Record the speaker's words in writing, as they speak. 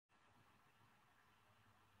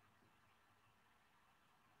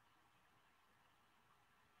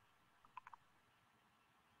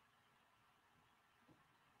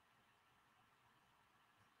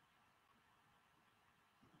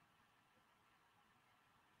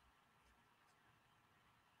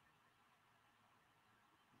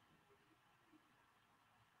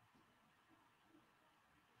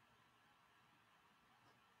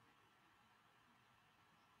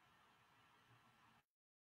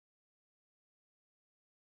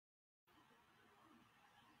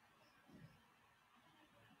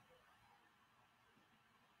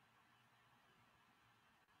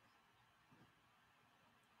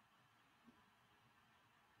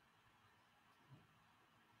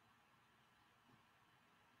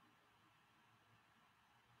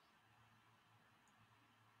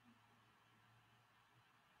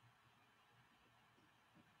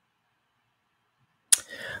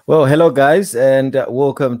Well, hello, guys, and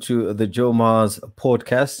welcome to the Joe Mars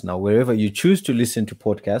podcast. Now, wherever you choose to listen to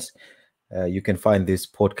podcasts, you can find this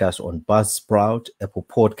podcast on Buzzsprout, Apple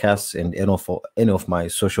Podcasts, and any of my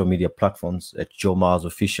social media platforms at Joe Mars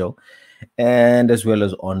Official, and as well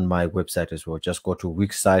as on my website as well. Just go to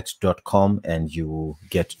wixsite.com and you will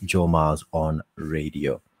get Joe Mars on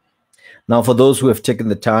radio. Now, for those who have taken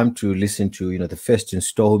the time to listen to, the first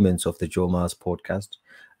installments of the Joe Mars podcast,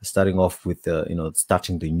 starting off with,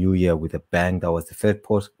 starting the new year with a bang. That was the first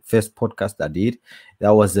podcast I did.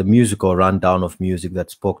 That was a musical rundown of music that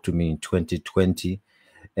spoke to me in 2020.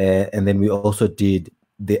 And then we also did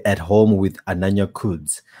the At Home with Ananya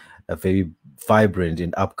Kuds, a very vibrant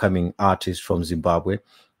and upcoming artist from Zimbabwe.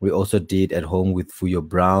 We also did At Home with Fuyo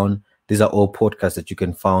Brown. These are all podcasts that you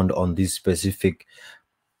can find on these specific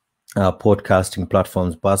podcasting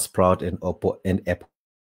platforms, Buzzsprout and Apple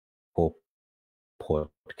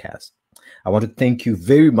Podcast. I want to thank you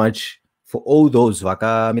very much for all those spend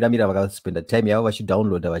the time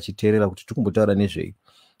download.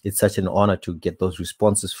 It's such an honor to get those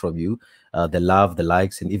responses from you, the love, the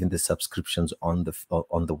likes, and even the subscriptions on the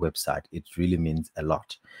website. It really means a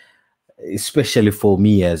lot, especially for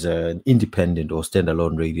me as an independent or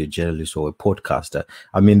standalone radio journalist or a podcaster.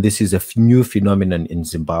 I mean, this is a new phenomenon in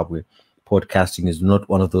Zimbabwe. Podcasting is not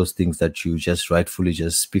one of those things that you just rightfully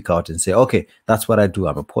just speak out and say, okay, that's what I do.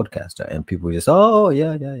 I'm a podcaster. And people just, oh,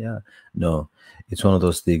 yeah. No, it's one of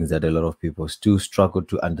those things that a lot of people still struggle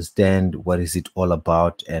to understand. What is it all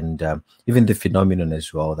about? And even the phenomenon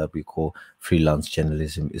as well that we call freelance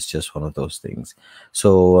journalism is just one of those things.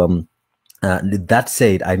 So, that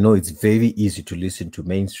said, I know it's very easy to listen to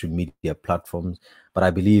mainstream media platforms, but I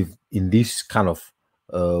believe in this kind of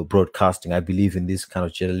broadcasting. I believe in this kind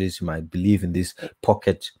of journalism. I believe in this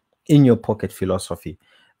in your pocket philosophy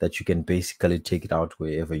that you can basically take it out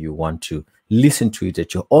wherever you want to, listen to it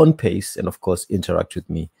at your own pace, and of course, interact with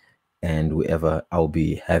me and whoever I'll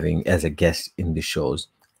be having as a guest in the shows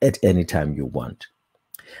at any time you want.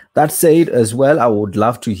 That said, as well, I would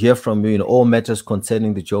love to hear from you in all matters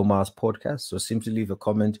concerning the Joe Mars podcast. So simply leave a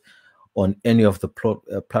comment on any of the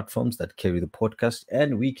platforms that carry the podcast,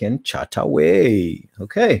 and we can chat away.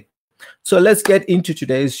 Okay, so let's get into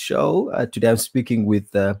today's show. Today I'm speaking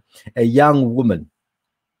with a young woman,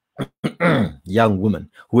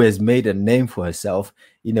 who has made a name for herself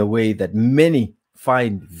in a way that many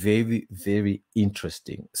find very, very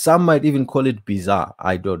interesting. Some might even call it bizarre.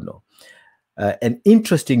 I don't know. And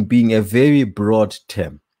interesting being a very broad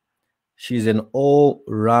term. She's an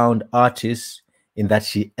all-round artist in that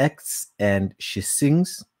she acts and she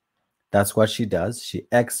sings. That's what she does. She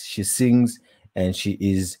acts, she sings, and she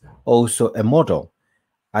is also a model.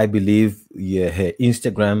 I believe her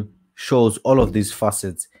Instagram shows all of these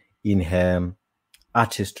facets in her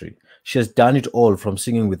artistry. She has done it all, from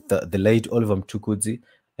singing with the late Oliver Mtukudzi,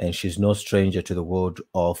 and she's no stranger to the world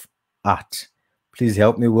of art. Please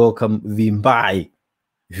help me welcome Vimbai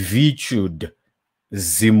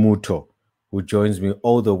Zimuto, who joins me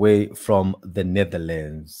all the way from the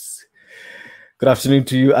Netherlands. Good afternoon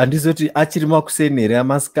to you. And what's happening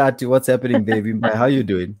there, Vimbai? How are you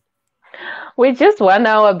doing? We're just 1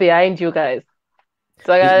 hour behind you guys.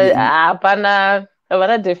 So what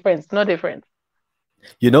a difference. No difference.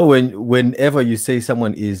 Whenever you say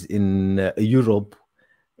someone is in Europe,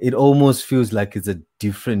 it almost feels like it's a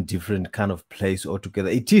different kind of place altogether.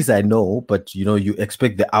 It is, I know, but you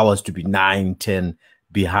expect the hours to be 9, 10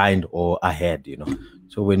 behind or ahead,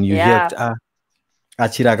 So when you hear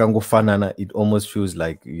it almost feels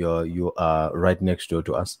like you are right next door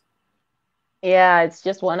to us. Yeah, it's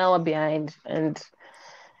just 1 hour behind, and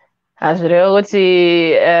what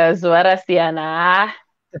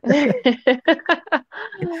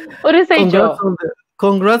do you say, Joe?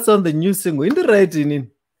 Congrats on the new single. In the writing.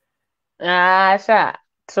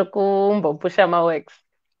 Pusha my works.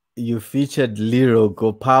 You featured Leroy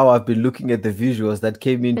Gopal. I've been looking at the visuals that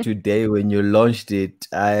came in today when you launched it.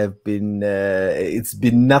 It's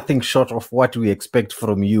been nothing short of what we expect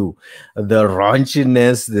from you. The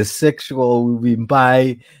raunchiness, the sexual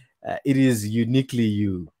Vimbai, it is uniquely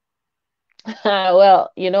you.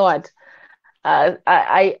 Well, you know what?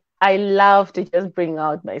 I love to just bring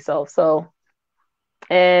out myself. So,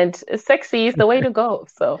 and sexy is the way to go.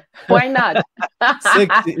 So why not?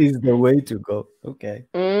 Sexy is the way to go. Okay,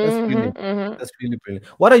 that's brilliant. That's really brilliant.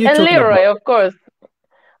 What are you talking Leroy, about? Of course.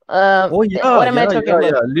 What am I talking about?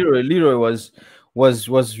 Yeah, Leroy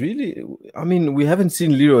was really. I mean, we haven't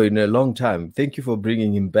seen Leroy in a long time. Thank you for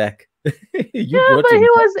bringing him back. But he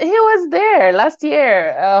was there last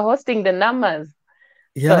year hosting the numbers.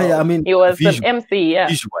 Yeah, I mean, he was an MC. Yeah,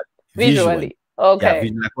 visually. Yeah, Okay.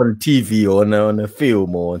 like on TV or on a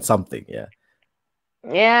film or on something. Yeah,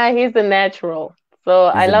 Yeah, he's a natural. So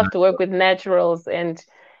I he's a love to work with naturals, and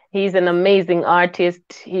he's an amazing artist.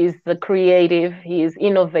 He's the creative, he's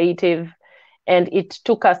innovative, and it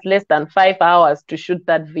took us less than 5 hours to shoot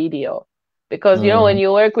that video. Because when Mhm.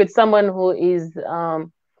 you work with someone who is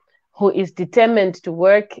determined to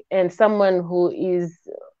work, and someone who is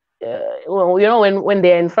well, when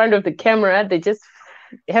they're in front of the camera, they just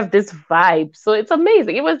have this vibe. So it's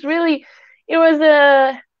amazing. It was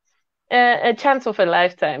a chance of a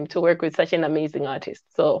lifetime to work with such an amazing artist.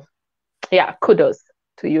 So yeah, kudos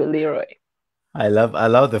to you, Leroy. I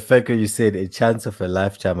love the fact that you said a chance of a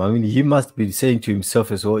lifetime. I mean, he must be saying to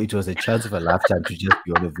himself as well, it was a chance of a lifetime to just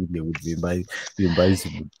be on a video with Vimbai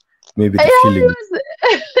Zimuto. Maybe Yeah, the feeling.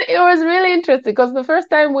 it was really interesting because the first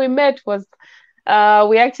time we met was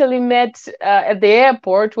we actually met at the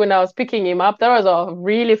airport when I was picking him up. That was our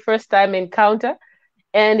really first time encounter,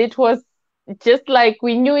 and it was just like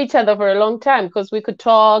we knew each other for a long time because we could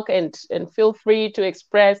talk and feel free to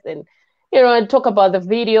express and and talk about the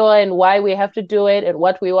video and why we have to do it and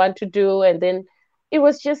what we want to do, and then it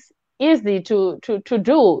was just easy to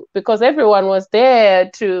do because everyone was there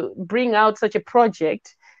to bring out such a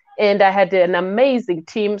project, and I had an amazing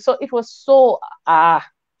team, so it was so I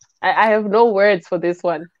have no words for this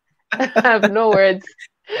one. I have no words.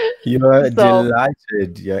 You're So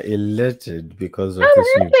delighted, you're elated because of I'm this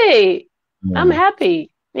new. happy. I'm Mm.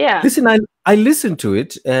 happy. Yeah. Listen, I listened to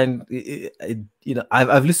it, and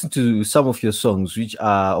I've listened to some of your songs, which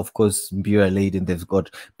are of course Mbira Lady, and they've got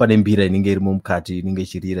Panembira Ningeri Mumkati,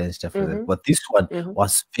 Ningeshirira and stuff like that. Mm-hmm. But this one Mm-hmm.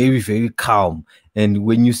 was very calm, and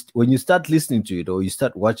when you start listening to it or you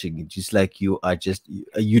start watching it, just like you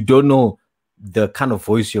don't know the kind of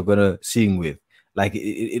voice you're gonna sing with. Like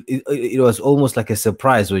it was almost like a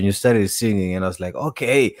surprise when you started singing, and I was like,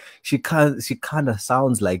 okay, she kind of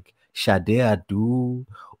sounds like Sade Adu,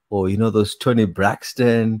 or those Tony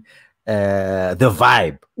Braxton, the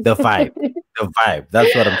vibe. That's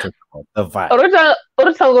what I'm talking about. The vibe. Urutanga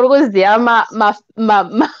kuziya ma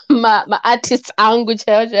artists angu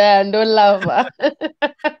chaiwo chaiwo ndolava.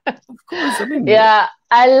 Of course, I mean, Yeah,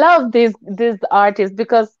 I love these artists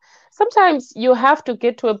because sometimes you have to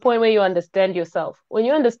get to a point where you understand yourself. When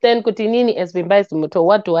you understand kuti nini as Vimbai Zimuto,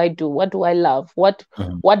 what do I do? What do I love?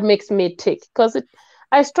 mhm, What makes me tick? Because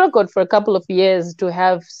I struggled for a couple of years to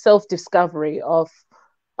have self-discovery of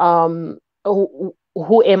um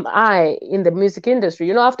who am I in the music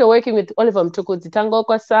industry? After working with Oliver Mtukudzi, Tango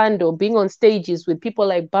Kwasando, being on stages with people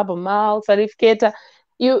like Baba Mal, Sarif Keta,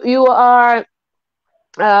 you are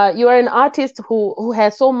an artist who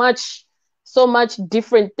has so much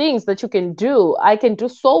different things that you can do. I can do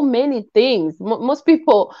so many things. Most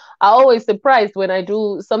people are always surprised when I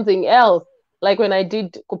do something else. Like when I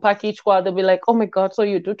did Kupaki Chwa, they'll be like, "Oh my God, so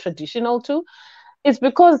you do traditional too?" It's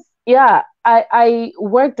because I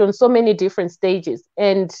worked on so many different stages,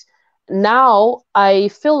 and now I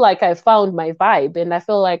feel like I found my vibe, and I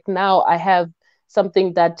feel like now I have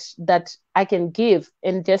something that I can give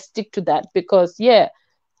and just stick to that because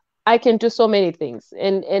I can do so many things.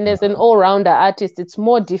 And as an all-rounder artist, it's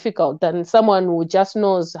more difficult than someone who just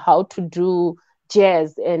knows how to do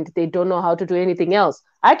jazz and they don't know how to do anything else.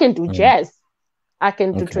 I can do mhm. jazz. I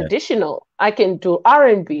can do Okay, traditional. I can do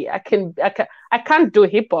R&B. I can't do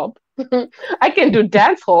hip hop. I can do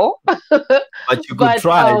dance hall. but you could But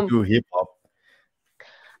try and do hip hop.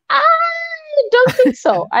 I don't think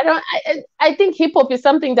so. I think hip hop is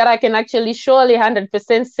something that I can actually surely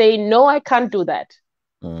 100% say no, I can't do that.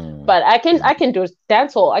 Mm. But I can do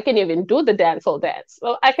dance hall. I can even do the dance hall dance.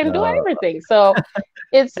 So I can do Uh, everything. So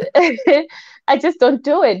it's I just don't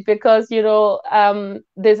do it because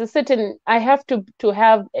there's a certain I have to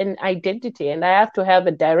have an identity and I have to have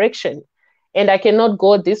a direction, and I cannot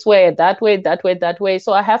go this way, that way, that way, that way.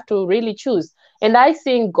 So I have to really choose. And I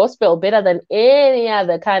sing gospel better than any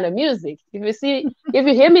other kind of music. If you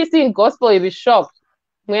hear me sing gospel, you'll be shocked.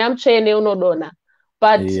 But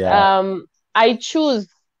yeah. I choose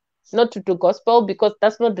not to do gospel because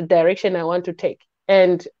that's not the direction I want to take.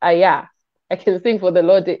 And yeah, I can sing for the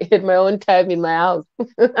Lord at my own time in my house.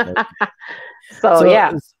 So So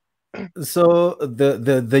yeah. so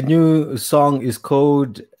the new song is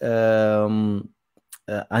called Handigone.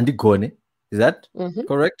 Is that Mm-hmm.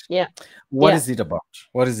 correct? Yeah. What Yeah. is it about?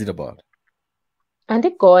 What is it about?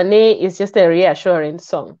 Handigone is just a reassuring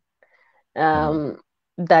song. Mm,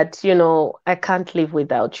 That I can't live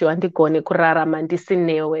without you. Handigone kurarama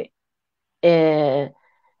ndisinewe.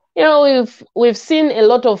 We've seen a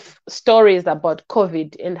lot of stories about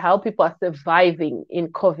COVID and how people are surviving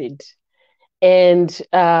in COVID. And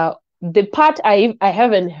the part I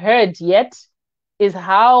haven't heard yet is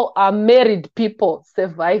how are married people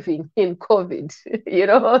surviving in COVID. You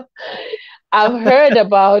know, I've heard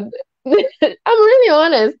about, I'm really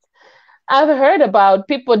honest. I've heard about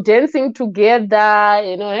people dancing together,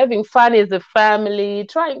 you know, having fun as a family,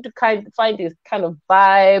 trying to find this kind of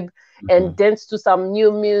vibe and Mhm. dance to some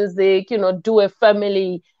new music, you know, do a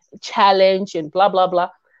family challenge and blah, blah, blah.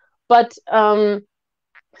 But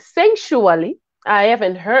sensually, I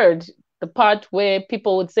haven't heard the part where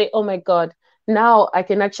people would say, "Oh my God, now I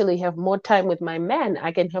can actually have more time with my man.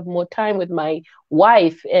 I can have more time with my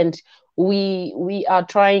wife." And we are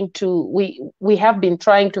trying to we have been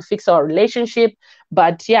trying to fix our relationship,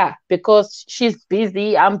 but yeah, because she's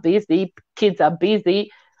busy, I'm busy, kids are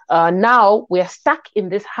busy. Now we're stuck in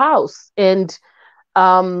this house, and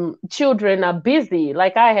children are busy.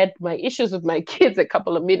 Like I had my issues with my kids a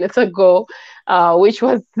couple of minutes ago, which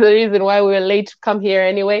was the reason why we were late to come here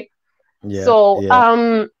anyway. Yeah, So yeah.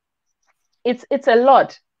 it's a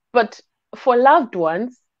lot. But for loved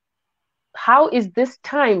ones, how is this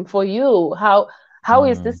time for you? How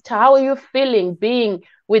is Mm. this how are you feeling being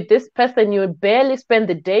with this person you barely spend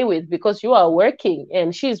the day with because you are working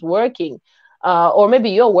and she's working, or maybe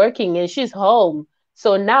you're working and she's home,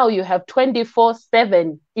 so now you have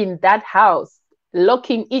 24/7 in that house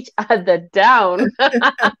locking each other down.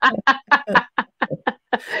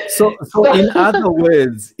 So So in other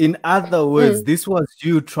words, mm, this was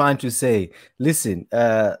you trying to say, listen,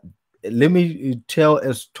 let me tell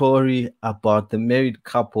a story about the married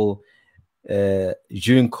couple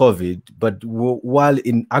during COVID, but while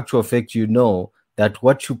in actual fact, you know that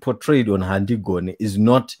what you portrayed on Handigone is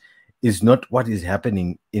not what is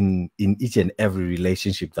happening in each and every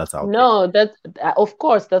relationship that's out there. no, that's of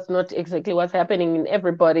course that's not exactly what's happening in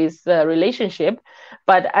everybody's relationship,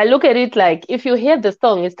 but I look at it like if you hear the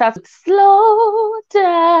song, it starts with slow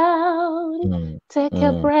down, Mm, take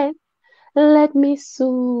a mm, breath, let me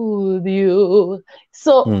soothe you.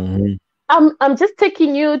 So mhm. I'm just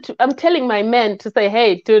taking you to, I'm telling my men to say,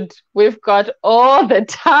 hey, dude, we've got all the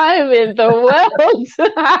time in the world.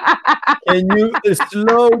 Can you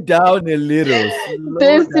slow down a little? Slow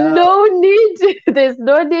There's down. no need, there's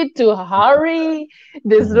no need to hurry,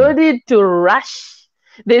 there's no Mhm, need to rush,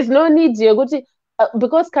 there's no need yekuti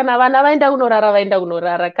because kana vana vaenda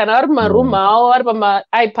kunorara kana vari mumaroom mm, avo vari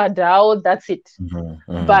pamaipad avo, that's it. mhm,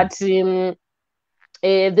 mhm. But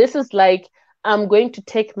this is like I'm going to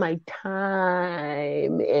take my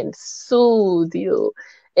time and soothe you.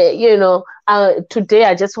 You know, today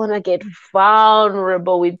I just want to get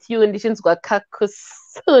vulnerable with you, and this is what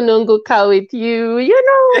kakusununguka with you. You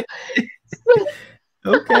know, so,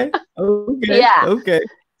 Okay, okay, yeah, okay.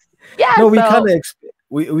 No, yeah. we kind of So,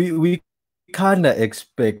 we kind of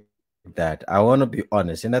expect that. I want to be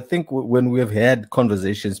honest, and I think when we've had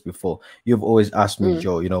conversations before, you've always asked me, mm,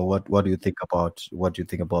 Joe, what do you think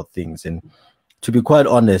about things? And to be quite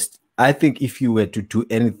honest, I think if you were to do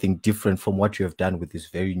anything different from what you have done with this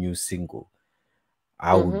very new single,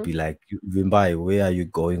 I would mm-hmm, be like, Vimbai, where are you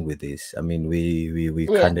going with this? I mean, we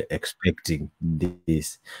yeah, kind of expecting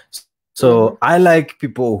this. So I mm-hmm, like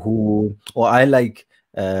people or I like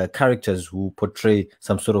characters who portray some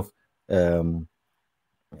sort of um,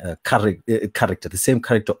 character, the same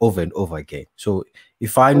character over and over again. So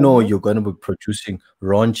if I know mm-hmm, you're going to be producing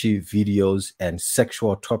raunchy videos and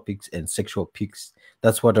sexual topics and sexual pics,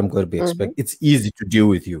 that's what I'm going to be mm-hmm, expecting. It's easy to deal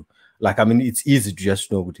with you. Like, I mean, it's easy to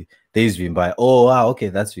just know there's Vimbai. Oh, wow, okay,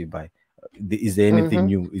 that's Vimbai. Is there anything mm-hmm,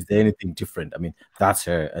 new? Is there anything different? I mean, that's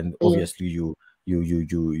her, and yeah. obviously you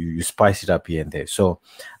spice it up here and there. So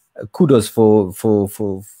kudos for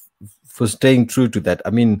staying true to that. I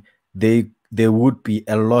mean, there would be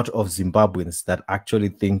a lot of Zimbabweans that actually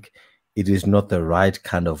think it is not the right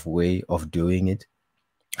kind of way of doing it.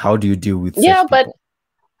 How do you deal with Yeah, such but people?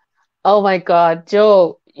 oh my God,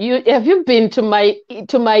 Joe, you been to my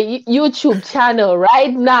YouTube channel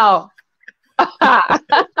right now? Have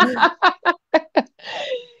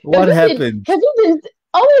What you been? happened? Have you been?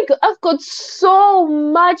 Oh my God, I've got so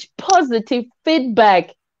much positive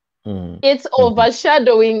feedback. Mm, It's mhm.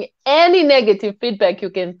 overshadowing any negative feedback you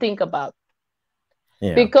can think about.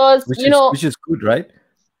 Yeah, Because, which you is know, which is good, right?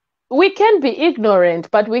 we can be ignorant,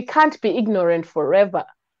 but we can't be ignorant forever.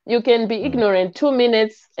 You can be Mm. ignorant 2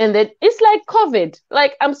 minutes and then it's like COVID.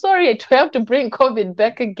 Like, I'm sorry to have to bring COVID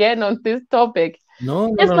back again on this topic. No,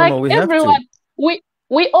 no, It's no, no, like no. We have to. everyone,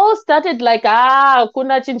 we all started like,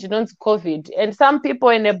 kuna chinji COVID. And some people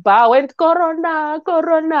in a bar went, Corona,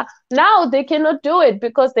 Corona. Now they cannot do it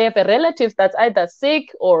because they have a relative that's either sick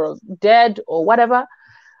or dead or whatever.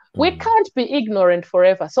 We Mm, can't be ignorant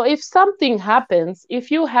forever. So if something happens,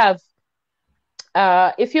 if you have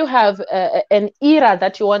if you have an era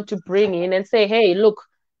that you want to bring in and say, hey, look,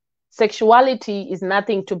 sexuality is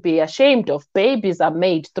nothing to be ashamed of. Babies are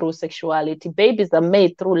made through sexuality. Babies are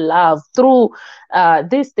made through love, through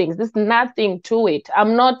these things. There's nothing to it.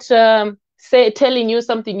 I'm not telling you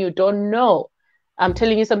something you don't know. I'm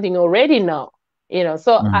telling you something you already know.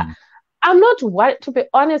 So I'm not worried. To be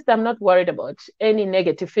honest, I'm not worried about any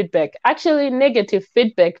negative feedback. Actually, negative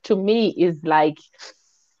feedback to me is like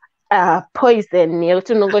poison. And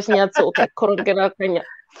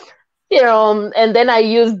then I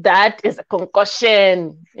use that as a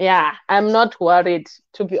concussion. Yeah, I'm not worried,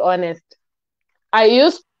 to be honest. I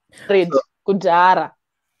used to read Kujara,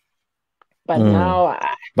 but now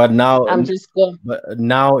but now I'm just going. but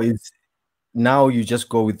now you just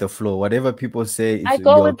go with the flow. Whatever people say, I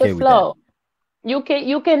go you're with the okay with that. flow. You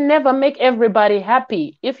can never make everybody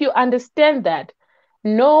happy. If you understand that,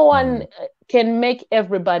 no one can make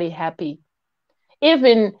everybody happy.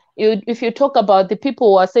 Even if you talk about the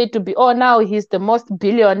people who are said to be, oh, now he's the most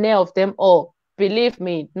billionaire of them all. Believe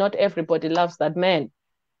me, not everybody loves that man,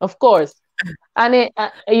 of course. And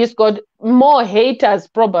he's got more haters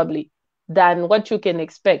probably than what you can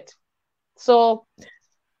expect. So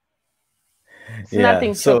it's Yeah.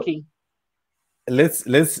 nothing So shocking.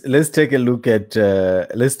 let's take a look at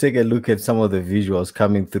some of the visuals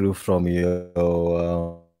coming through from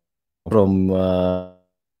from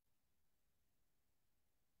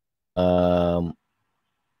um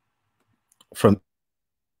from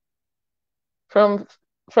From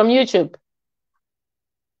YouTube.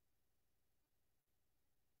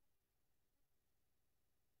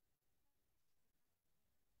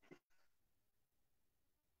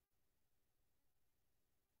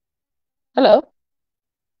 Hello?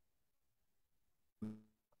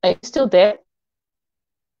 Are you still there?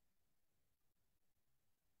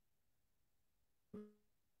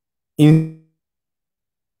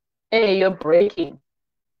 Hey, you're breaking.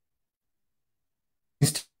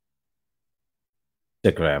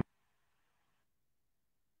 Instagram.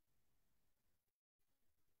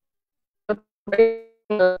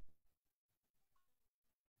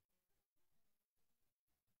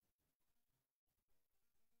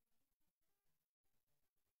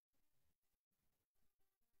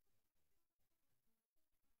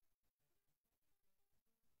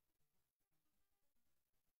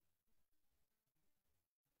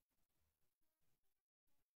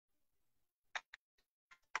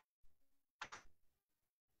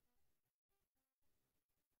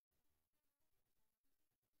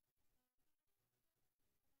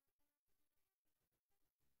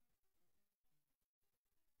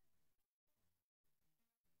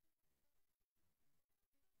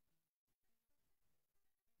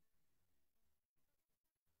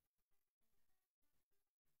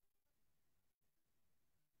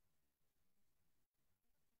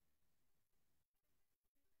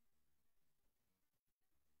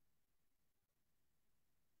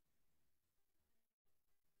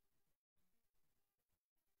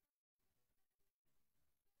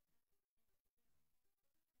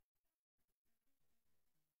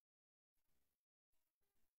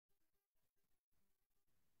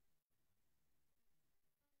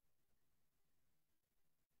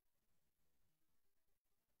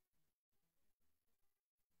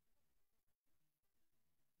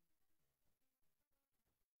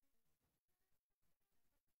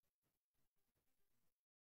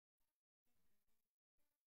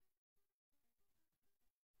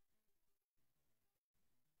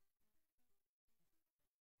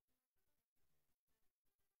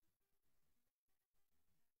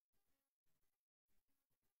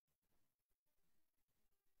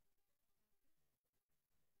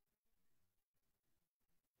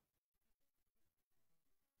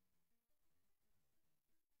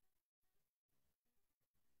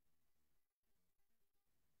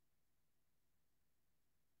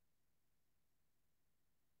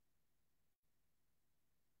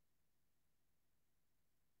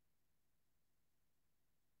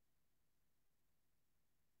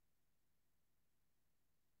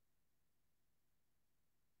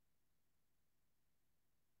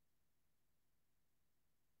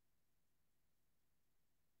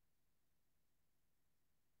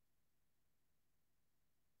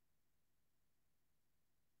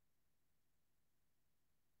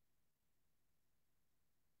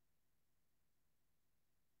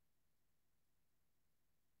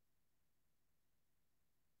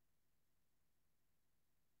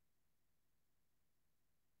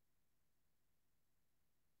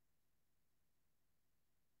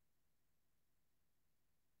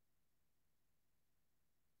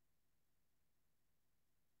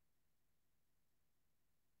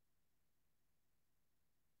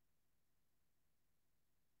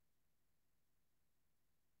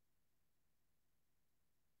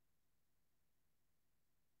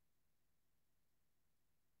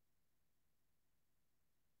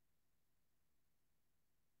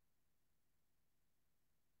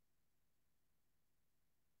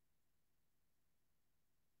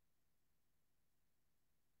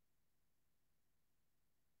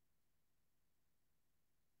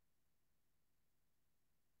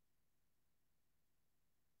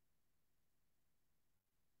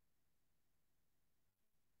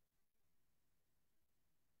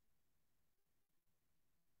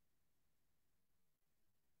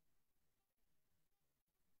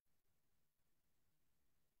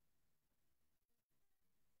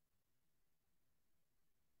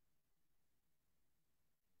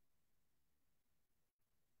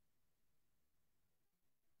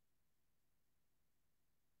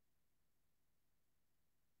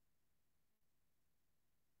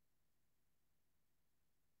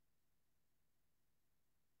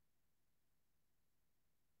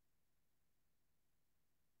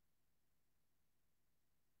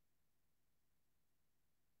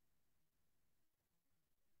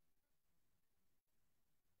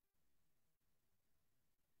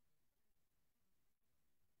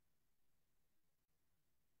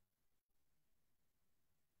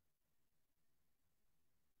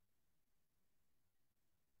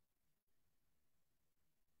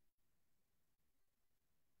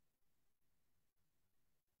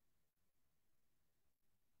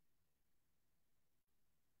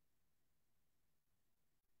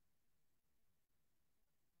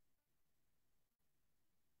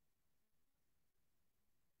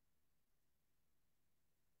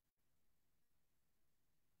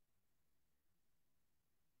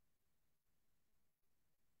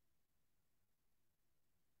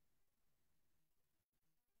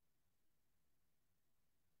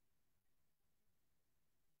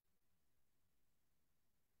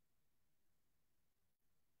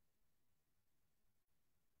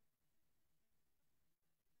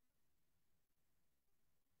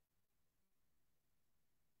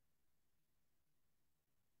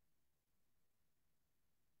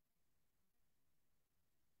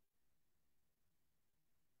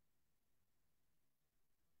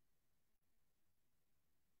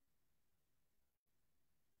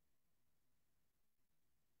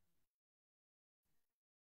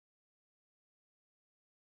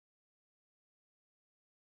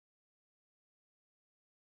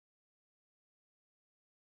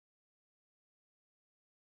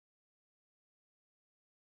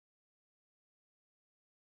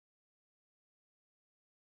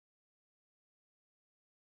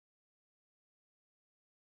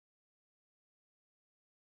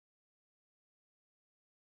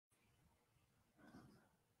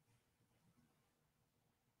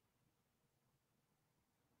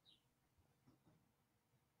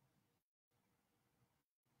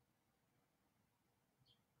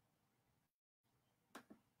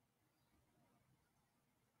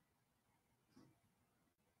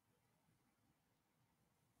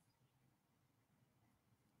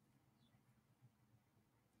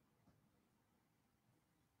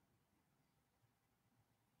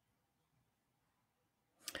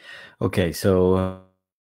 Okay, so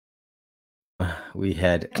we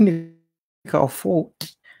had technical fault.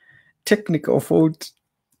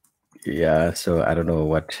 Yeah, so I don't know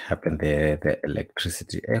what happened there. The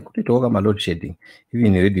electricity. Kuti talk about load shedding.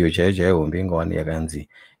 Even radio chaiyo being on yakanzi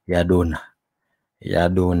yadona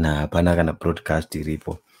panakana broadcast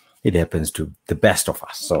iripo. It happens to the best of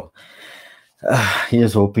us. So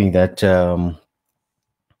here's hoping that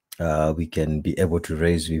we can be able to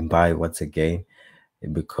raise Vimbai once again,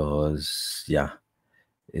 because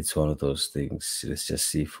it's one of those things. Let's just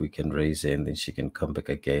see if we can raise her and then she can come back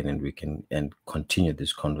again, and we can continue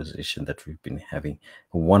this conversation that we've been having.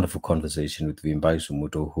 A wonderful conversation with Vimbai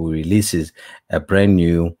Zimuto, who releases a brand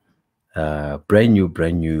new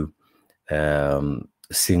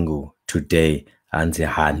single today, and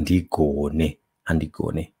Handigone.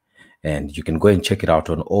 And you can go and check it out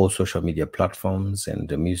on all social media platforms and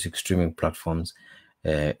the music streaming platforms.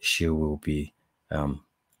 She will be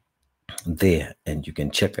there, and you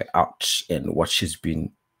can check her out and what she's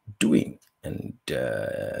been doing and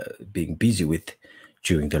being busy with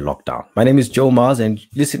during the lockdown. My name is Joe Mars, and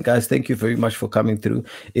listen, guys, thank you very much for coming through.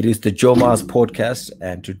 It is the Joe Mars podcast,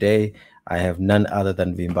 and today I have none other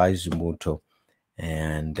than Vimbai Zimuto,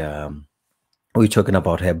 and we're talking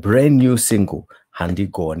about her brand new single,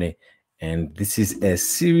 Handigone. And this is a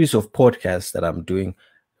series of podcasts that I'm doing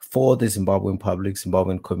for the Zimbabwean public,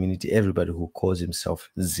 Zimbabwean community, everybody who calls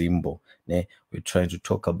himself Zimbo. We're trying to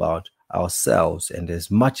talk about ourselves, and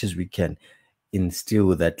as much as we can,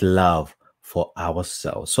 instill that love for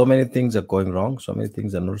ourselves. So many things are going wrong. So many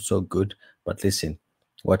things are not so good. But listen,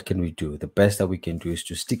 what can we do? The best that we can do is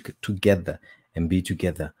to stick together and be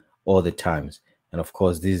together all the times. And of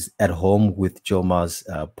course, this At Home with Joe Mars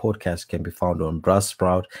podcast can be found on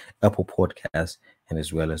Buzzsprout, Apple Podcasts, and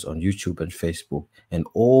as well as on YouTube and Facebook and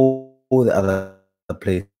all the other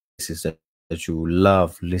places that you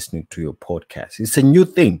love listening to your podcast. It's a new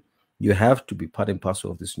thing. You have to be part and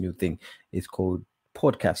parcel of this new thing. It's called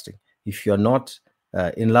podcasting. If you're not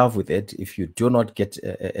in love with it, if you do not get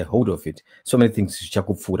a hold of it, so many things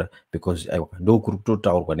because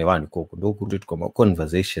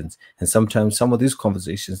conversations, and sometimes some of these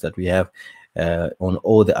conversations that we have on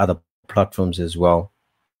all the other platforms as well,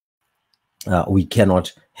 we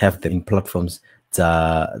cannot have them in platforms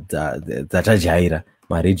that are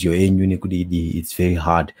my radio. It's very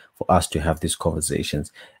hard for us to have these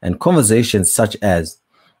conversations, and conversations such as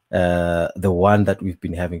the one that we've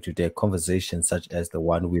been having today, conversations such as the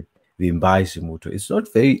one with Vimbai Zimuto. It's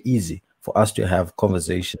not very easy for us to have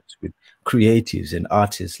conversations with creatives and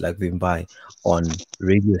artists like Vimbai on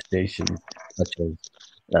radio stations such as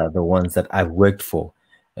the ones that I've worked for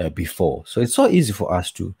before. So it's so easy for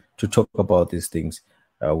us to talk about these things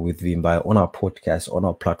with Vimbai on our podcast, on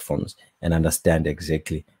our platforms, and understand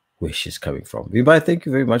exactly where she's coming from. Vimbai, thank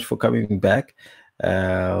you very much for coming back.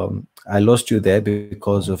 I lost you there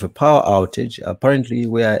because of a power outage. Apparently,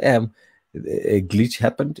 where I am, a glitch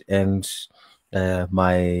happened, and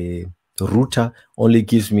my router only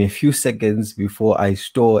gives me a few seconds before I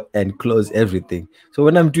store and close everything. So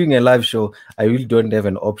when I'm doing a live show, I really don't have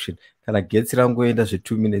an option. Can I get it? I'm going to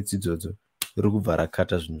 2 minutes.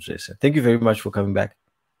 Thank you very much for coming back.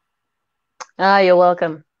 You're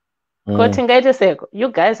welcome. You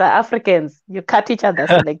guys are Africans. You cut each other's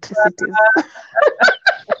electricities.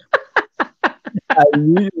 I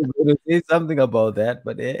knew you were going to say something about that,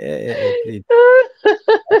 but please.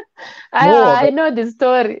 I know the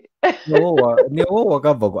story. Africa,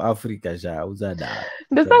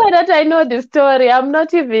 the fact that I know the story, I'm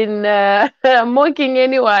not even mocking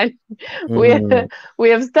anyone. We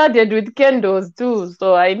have started with candles too,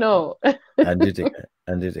 so I know.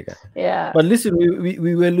 Yeah. But listen,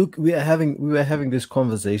 we were having this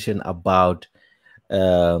conversation about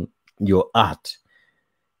your art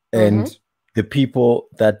and the people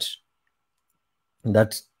that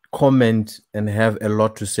comment and have a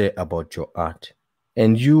lot to say about your art.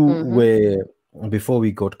 And you were, before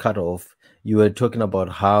we got cut off, you were talking about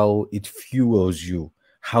how it fuels you,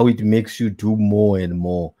 how it makes you do more and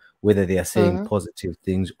more, whether they are saying positive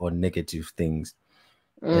things or negative things.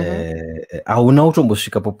 Hauna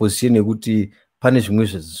kutombosvika paposition yekuti pane zvimwe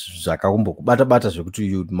zvakakumbokubata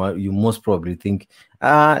zvekuti you most probably think,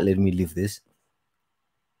 let me leave this.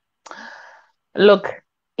 Look,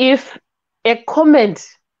 if a comment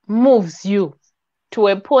moves you to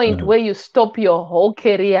a point where you stop your whole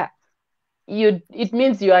career, it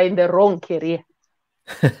means you are in the wrong career.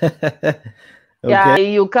 Okay. Yeah,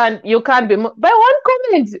 you can't be by one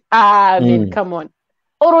comment. I mean, come on,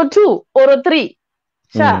 or two, or three.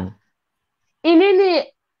 Sure. In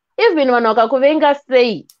even when wakakuvenga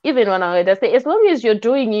say, even when I say, as long as you're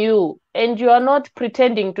doing you and you are not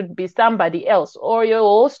pretending to be somebody else, or your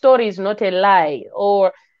whole story is not a lie,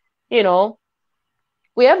 or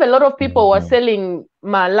we have a lot of people who are selling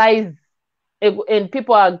my lies, and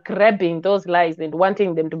people are grabbing those lies and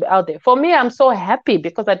wanting them to be out there. For me, I'm so happy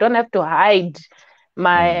because I don't have to hide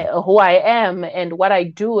who I am and what I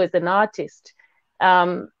do as an artist.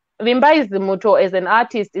 Vimbai Zimuto as an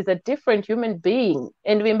artist is a different human being,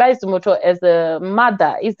 and Vimbai Zimuto as a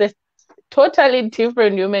mother is a totally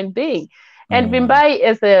different human being. And Vimbai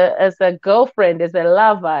as a girlfriend, as a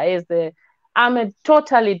lover, I'm a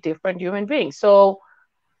totally different human being. So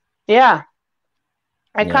yeah,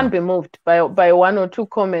 I can't be moved by one or two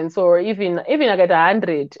comments, or even I get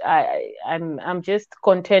 100. I'm just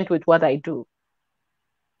content with what I do.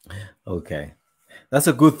 Okay, that's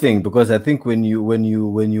a good thing, because I think when you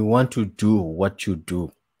want to do what you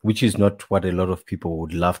do, which is not what a lot of people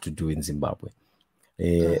would love to do in Zimbabwe,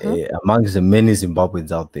 amongst the many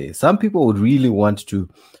Zimbabweans out there, some people would really want to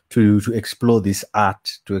explore this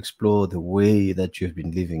art, to explore the way that you've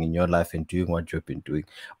been living in your life and doing what you've been doing,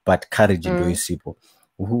 but courage in doing simple.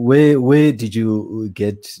 Where did you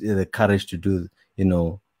get the courage to do,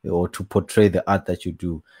 or to portray the art that you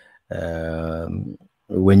do?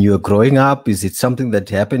 When you were growing up, is it something that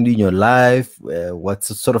happened in your life? What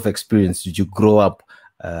sort of experience did you grow up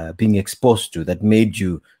being exposed to that made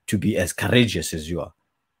you to be as courageous as you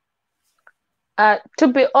are? To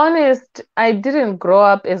be honest, I didn't grow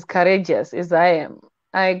up as courageous as I am.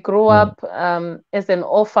 I grew up as an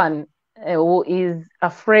orphan who is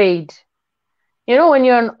afraid. When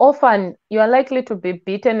you're an orphan, you are likely to be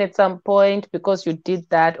beaten at some point because you did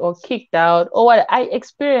that, or kicked out, or what. I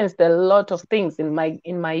experienced a lot of things in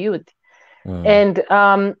my youth, and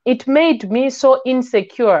it made me so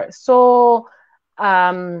insecure, so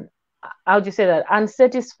how do you say that,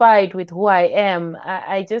 unsatisfied with who I am.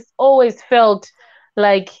 I just always felt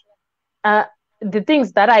like the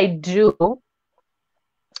things that I do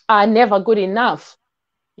are never good enough,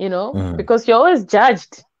 because you're always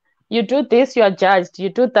judged. You do this, you are judged. You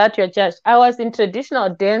do that, you're judged. I was in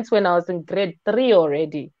traditional dance when I was in grade 3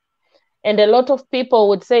 already. And a lot of people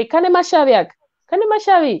would say, Kane mashavi, Kane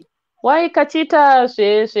mashavi. Why kachita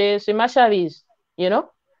she mashavis?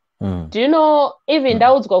 Do you know, even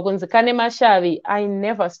Kane mashavi, I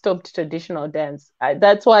never stopped traditional dance.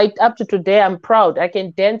 That's why up to today I'm proud. I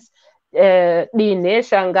can dance Dine,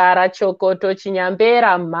 Shangara, Chokoto,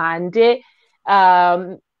 Chinyambera, Mande,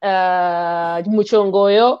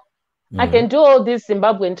 Muchongoyo. I can do all these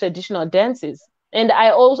Zimbabwean traditional dances. And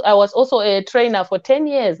I was also a trainer for 10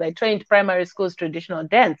 years. I trained primary schools traditional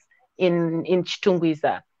dance in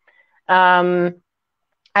Chitungwiza. I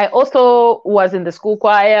also was in the school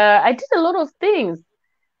choir. I did a lot of things.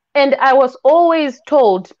 And I was always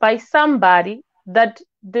told by somebody that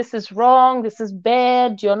this is wrong, this is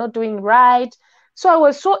bad, you're not doing right. So I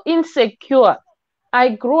was so insecure. I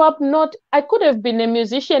grew up I could have been a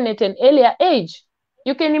musician at an earlier age.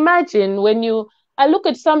 You can imagine I look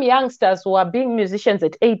at some youngsters who are being musicians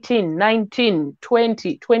at 18, 19,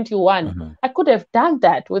 20, 21. I could have done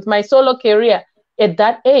that with my solo career at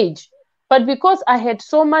that age. But because I had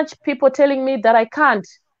so much people telling me that I can't,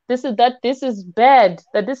 this is bad,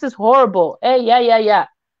 that this is horrible. Yeah.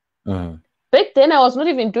 Back then, I was not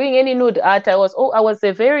even doing any nude art. I was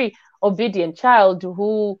a very obedient child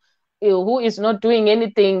who is not doing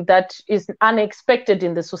anything that is unexpected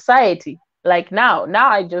in the society. Like now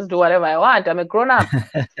I just do whatever I want. I'm a grown up.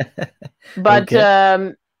 But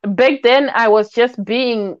back then I was just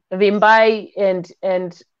being Vimbai,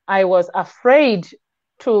 and I was afraid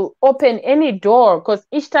to open any door, because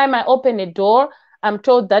each time I open a door, I'm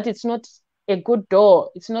told that it's not a good door.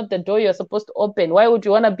 It's not the door you're supposed to open. Why would you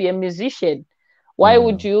want to be a musician? Why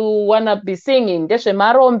would you want to be singing?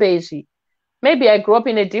 Maybe I grew up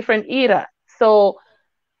in a different era. So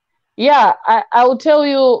yeah, I will tell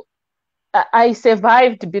you, I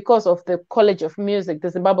survived because of the College of Music, the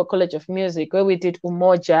Zimbabwe College of Music, where we did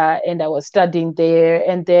Umoja, and I was studying there.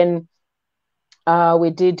 And then we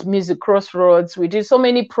did Music Crossroads. We did so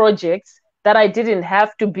many projects that I didn't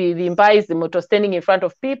have to be Vimbai Zimuto standing in front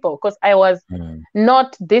of people, because I was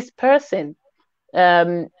not this person.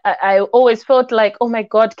 I always felt like, oh my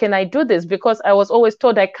God, can I do this? Because I was always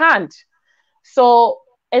told I can't. So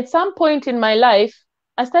at some point in my life,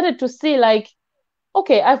 I started to see like,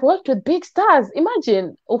 okay, I've worked with big stars.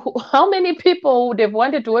 Imagine how many people would have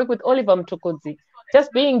wanted to work with Oliver Mtukudzi,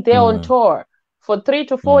 just being there on tour for 3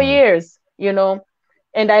 to 4 years,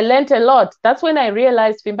 and I learned a lot. That's when I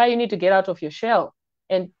realized, Vimbai, you need to get out of your shell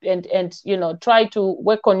and try to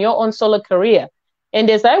work on your own solo career. And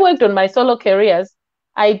as I worked on my solo careers,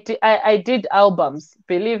 I did albums.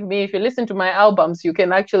 Believe me, if you listen to my albums, you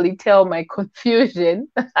can actually tell my confusion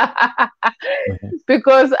Mhm.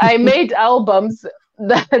 because I made albums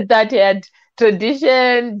that had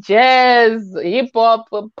tradition, jazz, hip hop,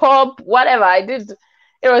 pop, whatever. I did.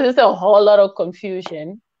 It was just a whole lot of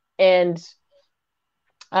confusion. And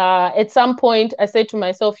at some point, I said to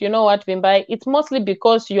myself, you know what, Vimbai, it's mostly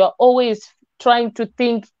because you are always trying to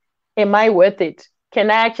think, am I worth it?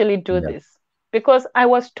 Can I actually do Yeah. this? Because I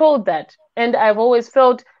was told that. And I've always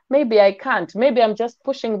felt maybe I can't. Maybe I'm just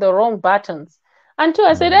pushing the wrong buttons. Until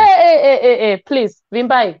I said, Mm. hey, please,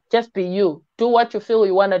 Vimbai, just be you. Do what you feel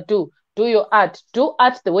you want to do. Do your art. Do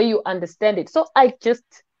art the way you understand it. So I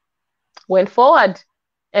just went forward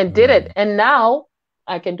and did it. Mm. And now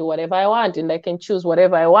I can do whatever I want and I can choose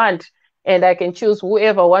whatever I want. And I can choose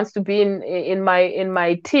whoever wants to be in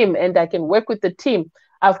my team and I can work with the team.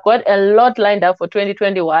 I've got a lot lined up for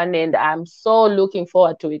 2021 and I'm so looking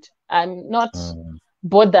forward to it. I'm not Mm.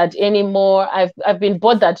 bothered anymore. I've been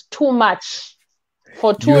bothered too much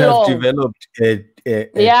for too You have long. developed a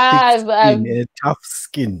Yeah, thick I've skin, a tough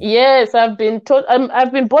skin. yes, I've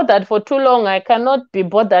been bothered for too long. I cannot be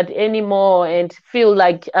bothered anymore and feel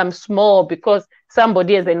like I'm small because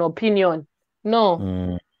somebody has an opinion. No,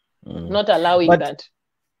 Mm. Mm. not allowing But that.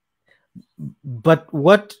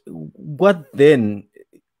 what then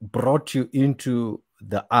brought you into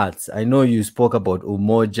the arts? I know you spoke about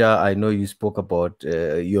Umoja. I know you spoke about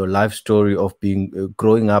your life story of being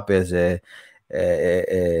growing up as a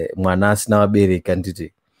Manas Nawabere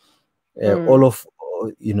candidate. Mm. All of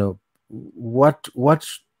what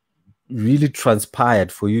really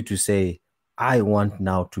transpired for you to say, I want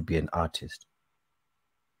now to be an artist?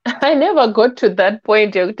 I never got to that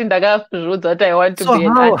point yekuti ndakazviudza that I want to So be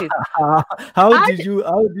an artist. I, how did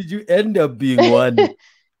you end up being one?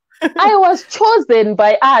 I was chosen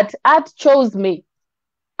by art. Art chose me.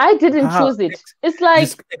 I didn't How? choose it. It's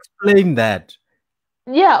like, Explain that.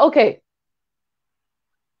 yeah, okay.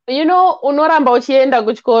 You know, unoramba uchienda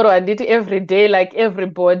kuchikoro handiti every day like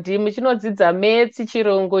everybody. Muchinodzidza maths,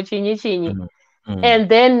 chirungu, chinyi chinyi. Mm, mm, And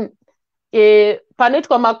then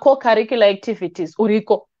panoitwa ma-co-curricular activities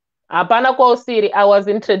uriko. Hapana kwausiri. I was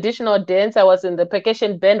in traditional dance. I was in the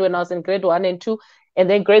percussion band when I was in grade 1 and 2. And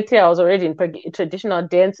then grade 3, I was already in traditional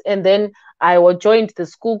dance. And then I joined the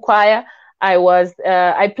school choir. I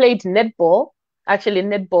played netball. Actually,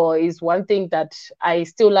 netball is one thing that I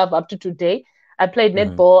still love up to today. I played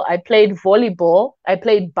mm. netball. I played volleyball. I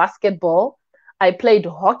played basketball. I played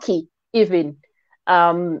hockey even.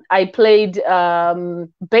 I played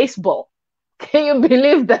baseball. Can you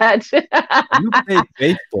believe that? You played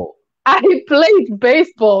baseball. I played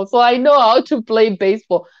baseball, so I know how to play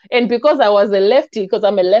baseball. And because I was a lefty, because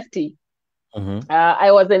I'm a lefty, Mhm.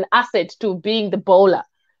 I was an asset to being the bowler.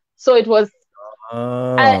 So it was,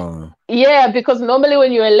 I Oh. yeah, because normally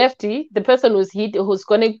when you're a lefty, the person who's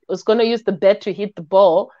gonna use the bat to hit the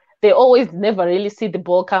ball, they always never really see the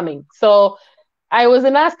ball coming. So I was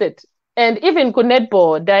an asset. And even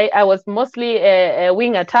netball, I was mostly a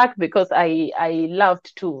wing attack because I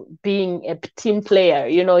loved to being a team player.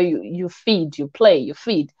 You know, you feed, you play, you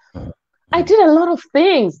feed. Mhm, I mhm, did a lot of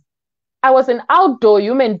things. I was an outdoor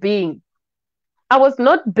human being. I was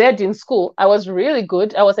not bad in school. I was really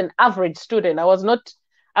good. I was an average student. I was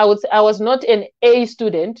not an A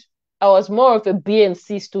student. I was more of a B and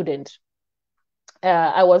C student.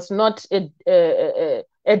 I was not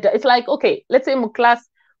it's like, okay, let's say in class,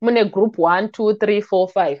 I'm in group 1, 2, 3, 4,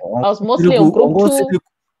 5. I was mostly on group 2,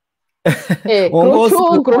 group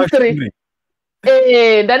 2, group 3.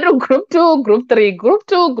 Ndandiri group 2, group 3, group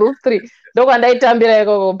 2, group 3. Ndokwandaitambira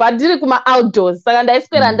ikoko, but ndiri kuma-outdoors. Saka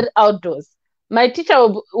ndaiswera ndiri outdoors. My teacher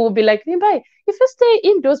will be like, Vimbai, if you stay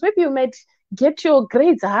indoors, maybe you might get your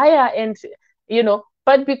grades higher and,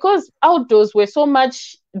 but because outdoors were so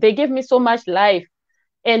much, they gave me so much life.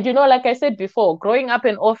 And, like I said before, growing up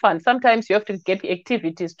an orphan, sometimes you have to get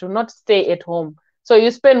activities to not stay at home. So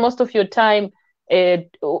you spend most of your time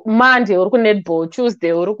Monday uri netball, Tuesday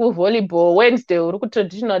uri volleyball, Wednesday uri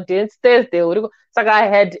traditional dance, Thursday uri so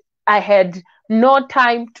I had no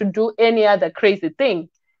time to do any other crazy thing.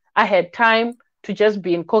 I had time to just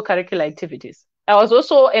be in co-curricular activities. I was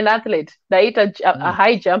also an athlete. I hit a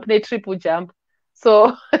high jump, a triple jump.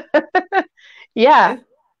 So yeah,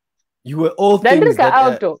 You were all things ndandirika that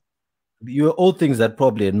outdoor. you were all things that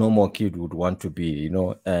probably a normal kid would want to be,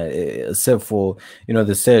 except for,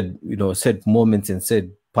 the said moments and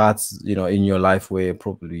said parts, in your life where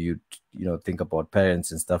probably think about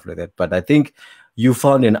parents and stuff like that. But I think you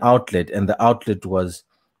found an outlet, and the outlet was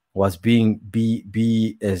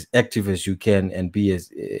be as active as you can and be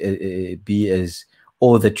as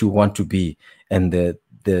all that you want to be. And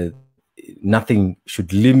nothing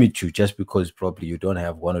should limit you just because probably you don't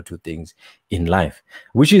have one or two things in life,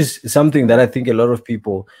 which is something that I think a lot of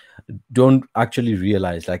people don't actually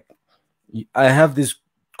realize. Like, I have these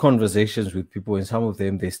conversations with people, and some of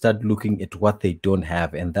them, they start looking at what they don't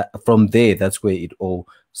have, and that from there, that's where it all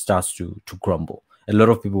starts to crumble. A lot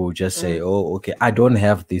of people will just say, oh, okay, I don't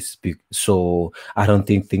have this big, so I don't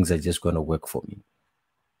think things are just going to work for me,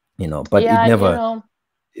 but it Yeah, never,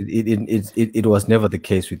 it was never the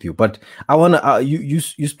case with you. But I want to, you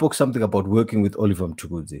spoke something about working with Oliver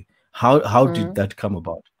Mtukudzi. How did that come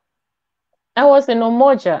about? I was in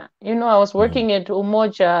Umoja. I was working at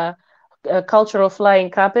Umoja Cultural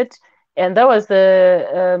Flying Carpet, and that was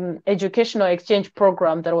the educational exchange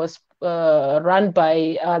program that was run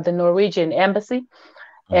by the Norwegian embassy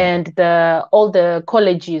and all the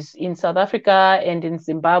colleges in South Africa and in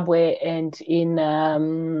Zimbabwe and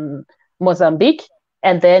in Mozambique.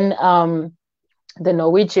 And then the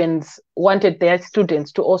Norwegians wanted their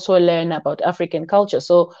students to also learn about African culture.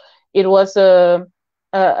 So it was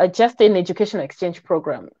just an educational exchange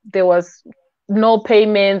program. There was no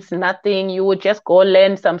payments, nothing. You would just go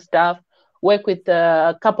learn some stuff, work with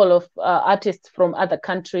a couple of artists from other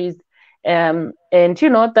countries. And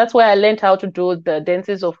that's where I learned how to do the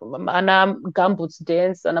dances of Ana Gambut's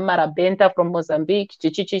dance, Ana Marabenta from Mozambique,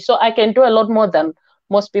 Chichichi. So I can do a lot more than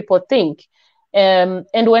most people think. And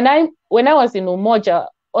when I was in Umoja,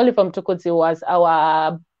 Oliver Mtukudzi was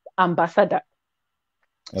our ambassador.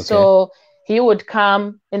 Okay. So he would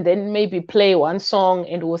come and then maybe play one song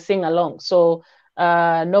and we'll sing along. So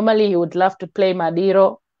normally he would love to play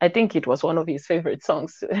Madiro. I think it was one of his favorite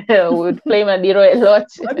songs. We would play Madiro a lot.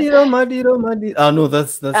 Madiro. Ah, no,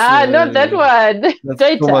 that's not that one.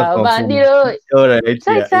 Toita Madiro. All right.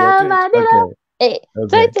 Toita Madiro.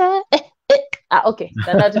 Okay.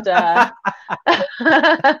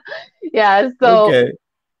 Yeah. So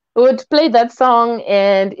we would play that song,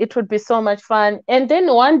 and it would be so much fun. And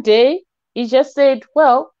then one day he just said,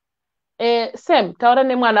 "Well, Sam, taura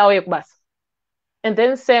ne mwana wekubasa." And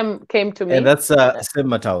then Sam came to me. And that's Sam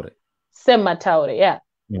Mataure. Sam Mataure, yeah.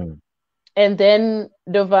 And then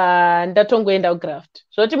ndova ndatongoenda kugraft.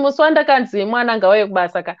 Zvoti musi wandakanzi mwana ngauye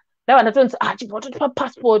kubasa ka. Ndava ndatonzi chipototipa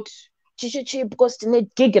passport. Chichichi because tine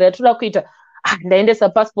gig ratoda kuita. Ndaendesa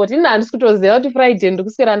passport. Ina handisi kutoziva kuti Friday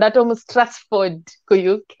ndikuswera ndatomuStrasford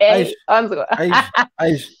kuUK.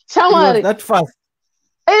 Shamwari. It was that fast.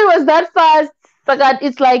 It was that fast.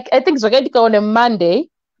 It's like, I think zvakaitika on a Monday,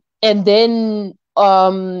 and then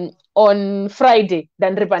on Friday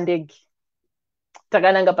dandiri pandege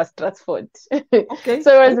takananga paStrasford. Okay.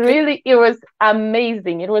 So it was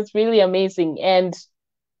amazing. It was really amazing. And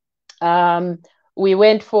we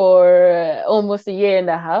went for almost a year and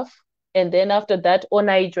a half. And then after that,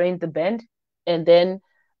 Onai joined the band. And then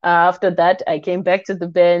after that, I came back to the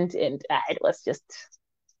band, and it was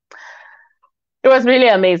really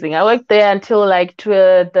amazing. I worked there until like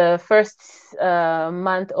the first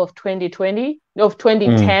month of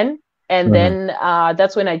 2010. And then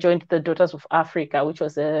that's when I joined the Daughters of Africa, which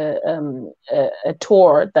was a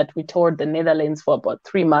tour that we toured the Netherlands for about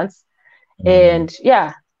 3 months. And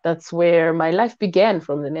yeah, that's where my life began,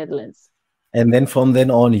 from the Netherlands. And then from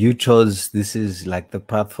then on, you chose, this is like the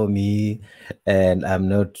path for me, and I'm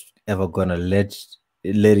not ever gonna let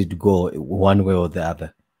it go one way or the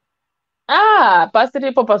other.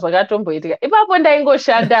 Pasiripo pazvakatomboitika. Ipapo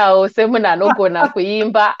ndaingoshandawo semunhu anogona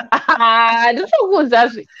kuimba.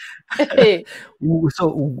 Ndinokuudzazve.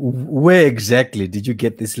 So where exactly did you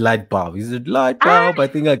get this light bulb? Is it light bulb? I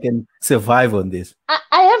think I can survive on this.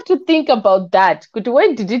 I have to think about that.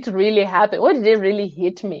 When did it really happen? When did it really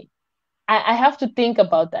hit me? I have to think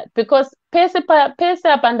about that, because pese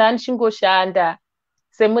apa ndanichingoshanda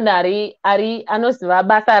semunhu ari anoziva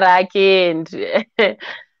basa rake, and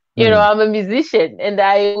I'm a musician, and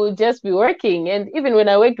I would just be working. And even when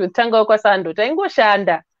I worked with Tango Kwasando,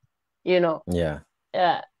 taingoshanda, Yeah.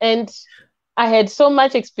 And I had so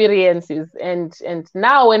much experiences, and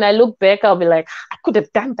now when I look back, I'll be like, I could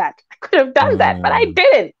have done that. But I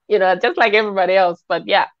didn't, just like everybody else. But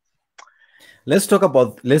yeah. Let's talk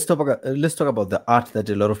about the art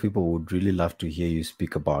that a lot of people would really love to hear you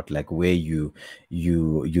speak about, like where you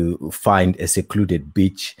find a secluded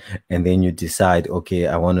beach and then you decide, okay,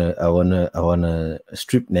 I wanna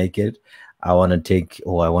strip naked, I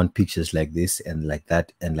want pictures like this and like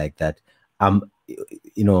that and like that.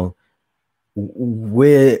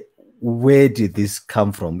 Where did this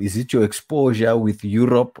come from? Is it your exposure with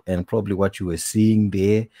Europe and probably what you were seeing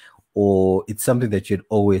there, or it's something that you'd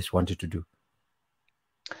always wanted to do?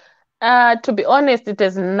 To be honest, it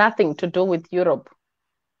has nothing to do with Europe.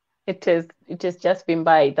 It is just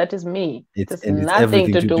Vimbai. That is me. It has It's nothing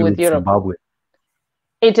everything to to do do with with Europe. Zimbabwe.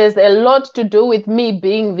 It has a lot to do with me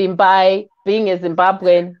being Vimbai, being a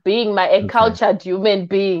Zimbabwean, being a cultured human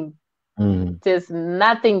being. It has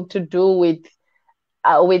nothing to do with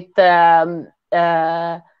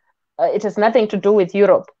it has nothing to do with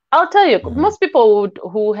Europe. I'll tell you, most people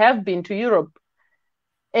who have been to Europe,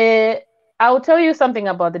 I'll tell you something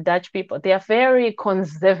about the Dutch people. They are very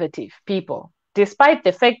conservative people, despite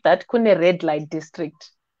the fact that Kune red light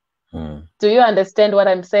district. Do you understand what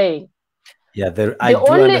I'm saying? Yeah, I do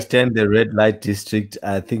understand the red light district.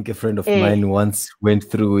 I think a friend of mine once went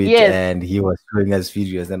through it, and he was showing us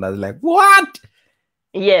videos, and I was like, "What?"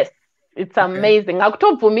 Yes, it's amazing.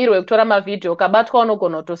 Akutobvumirwe kutora mavideo kabatwa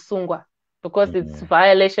unogona kutosungwa because it's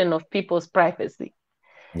violation of people's privacy.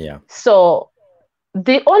 Yeah. So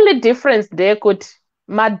the only difference there could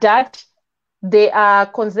Dutch, they are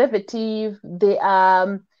conservative, they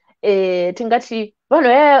are tingati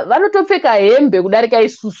vanotopfeka hembe kudarika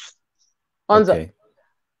isusu. Okay.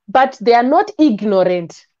 But they are not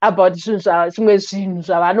ignorant about zvimwe zvinhu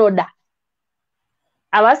zvavanoda.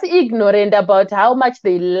 Havasi ignorant about how much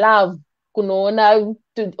they love kunoona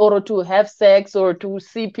or to have sex or to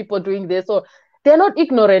see people doing this, or they're not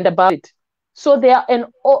ignorant about it. So they are an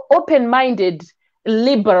open-minded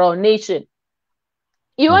liberal nation.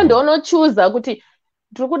 Iwe ndonochuza kuti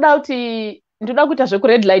ndikuda kuti ndoda kuita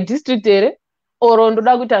zveku-red light district here or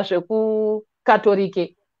ndoda kuita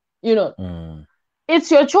zveku-Catholic, you know.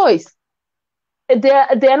 It's your choice. They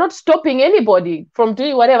are not stopping anybody from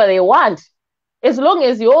doing whatever they want. As long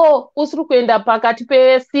as you're usiri kuenda pakati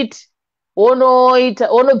pesiti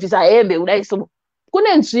wonobvisa hembe kudai so.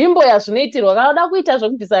 Kune nzvimbo yazvinoitirwa kana uda kuita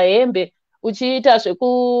zvekubvisa hembe uchiita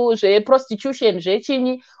zve-prostitution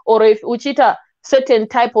zvechinyi, or if uchiita certain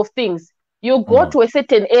type of things, you go to a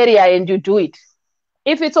certain area and you do it.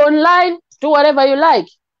 If it's online, do whatever you like.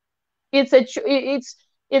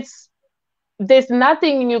 There's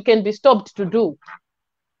nothing you can be stopped to do.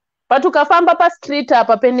 But ukafamba pa street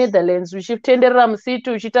apa pe-Netherlands uchitenderera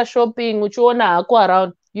musitu uchiita shopping uchiona hako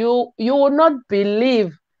around, you will not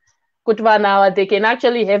believe kuti vanhu ava they can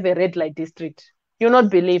actually have a red light district. You will not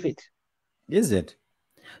believe it. Is it?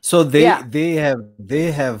 So they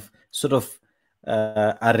have sort of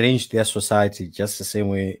arranged their society just the same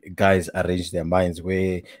way guys arrange their minds,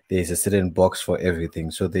 where there's a certain box for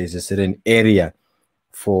everything. So there's a certain area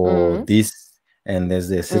for this, and there's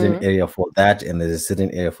a certain area for that, and there's a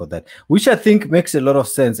certain area for that, which I think makes a lot of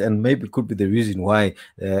sense, and maybe could be the reason why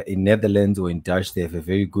in Netherlands or in Dutch they have a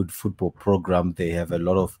very good football program. They have a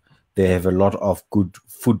lot of good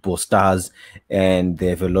football stars, and they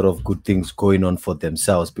have a lot of good things going on for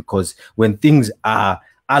themselves, because when things are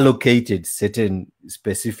allocated certain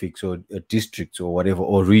specifics or districts or whatever,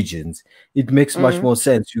 or regions, it makes much more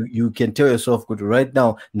sense. You can tell yourself, good, right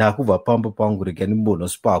now nakuva pamba pangu reganimbono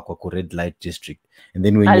spark kwa red light district, and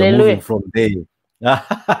then when you're moving from there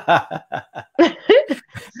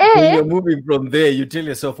when you're moving from there, you tell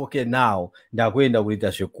yourself, okay, now ndakwenda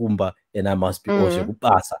kuita shekumba, and I must be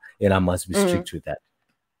shekupasa, and I must be strict with that.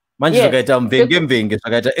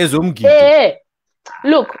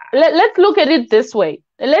 Look, let's look at it this way.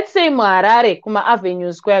 Let's say muHarare kuma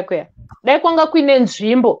avenues kwekwe dai kwanga kuine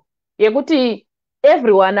nzvimbo yekuti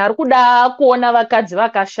everyone ari kuda kuona vakadzi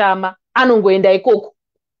vakashama anongoenda ikoko,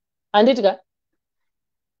 handitika,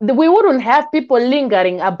 we wouldn't have people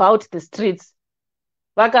lingering about the streets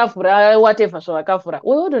vakavhura whatever zvavakavhura.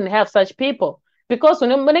 We wouldn't have such people, because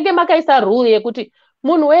munenge makaisa rule yekuti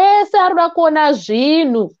munhu wese ari kuda kuona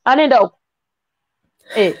zvinhu anoenda uko.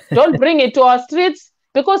 Don't bring it to our streets,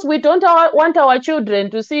 because we don't want our children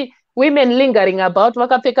to see women lingering about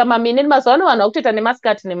vakapfeka mamini mazano vanhu vakutoita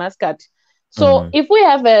nemaskati. So if we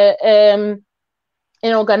have an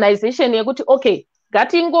organization yekuti okay,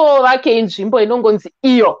 ngatingovakei nzvimbo inongonzi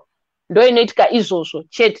iyo ndo inoitika izvozvo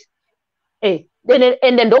chete,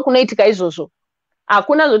 ende ndokunoitika izvozvo,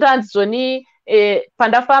 hakuna zoti hanzizoni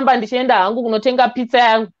pandafamba ndichienda hangu kunotenga pizza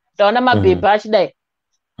yangu ndaona mabhebha achidai.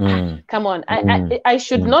 Come on, I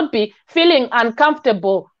should not be feeling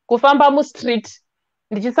uncomfortable kufamba mustreet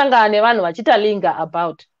ndichisangana nevanhu vachita linga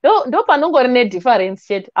about. Ndo panongori nedifference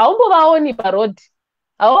chete. Haumbovaoni parod,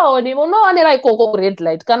 hauvaoni, unoonera ikoko red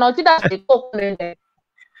light kana uchida ikoko noenda.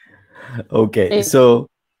 Okay, so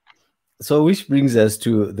which brings us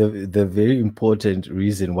to the very important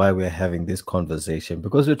reason why we're having this conversation,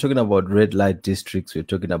 because we're talking about red light districts, we're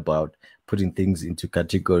talking about putting things into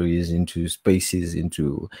categories, into spaces,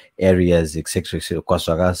 into areas, etc.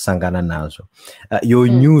 Your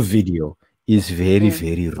new video is very,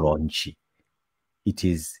 very raunchy. it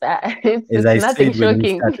is, as it's I nothing said when we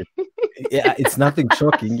shocking. started. Yeah, it's nothing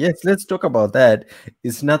shocking. Yes, let's talk about that.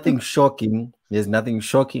 It's nothing shocking. There's nothing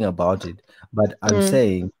shocking about it. But I'm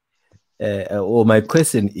saying, or my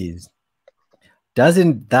question is,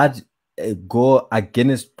 doesn't that go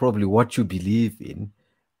against probably what you believe in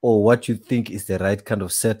or what you think is the right kind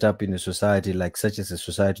of setup in a society like such as a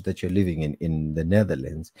society that you're living in the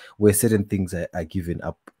Netherlands, where certain things are given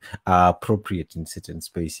up, are appropriate in certain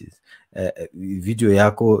spaces? Video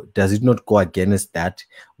yako, does it not go against that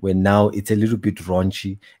when now it's a little bit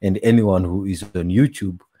raunchy and anyone who is on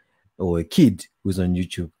YouTube or a kid who's on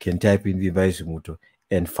YouTube can type in Vimbai Zimuto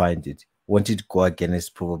and find it? Won't it go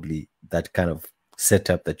against probably that kind of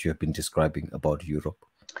setup that you have been describing about Europe?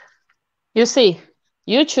 You see,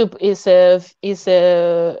 YouTube is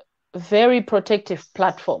a very protective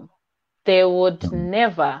platform. They would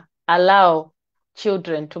never allow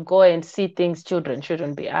children to go and see things children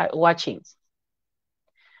shouldn't be watching.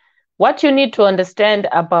 What you need to understand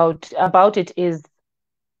about it is,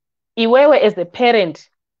 Iwewe as a parent,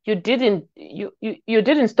 you didn't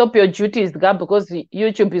stop your duties because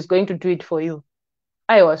YouTube is going to do it for you.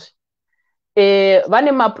 I was.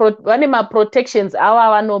 Vane ma-protections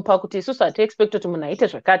ava vanopa kuti isusu hatiexpect kuti munhu aite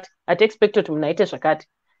zvakati, hatiexpect kuti munhu aite zvakati.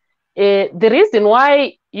 The reason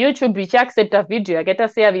why YouTube ichiaccepta video yakaita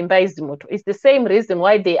seya Vimbai Zimuto is the same reason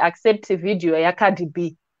why they accept video yaCardi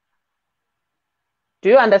B. Do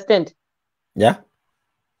you understand? Yeah.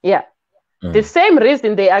 Yeah. The same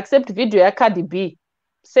reason they accept video yaCardi B,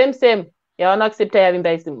 same yawana accepta ya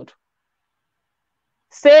Vimbai Zimuto.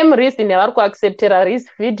 Same reason yavari kuacceptera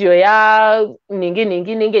video ya ningi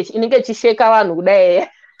inenge ichisheka vanhu kudai.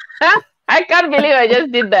 I can't believe I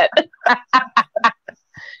just did that.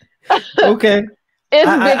 Okay.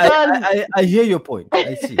 It's because I hear your point.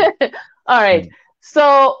 I see. All right.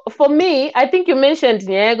 So for me, I think you mentioned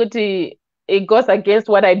it goes against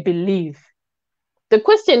what I believe. The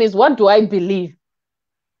question is, what do I believe?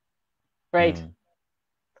 Right.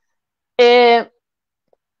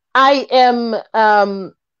 I'm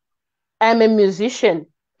a musician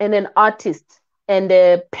and an artist and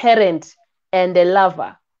a parent and a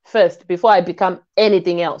lover first before I become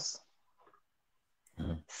anything else.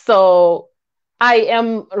 So I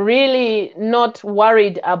am really not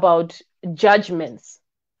worried about judgments.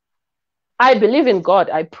 I believe in God,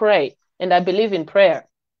 I pray, and I believe in prayer.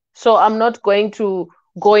 So I'm not going to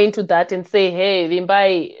go into that and say, hey,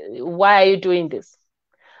 Vimbai, why are you doing this?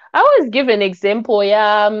 I always give an example.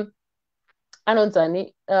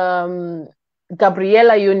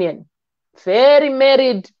 Gabriella Union, very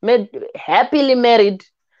married, happily married,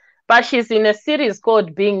 but she's in a series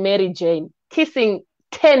called Being Mary Jane, kissing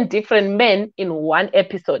 10 different men in one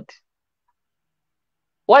episode.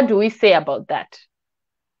 What do we say about that?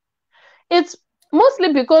 It's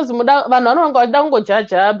mostly because because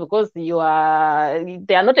they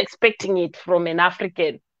are not expecting it from an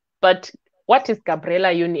African. But what is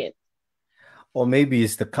Gabriella Union? Or maybe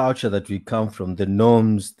it's the culture that we come from, the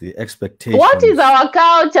norms, the expectations. What is our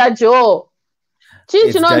culture, Joe?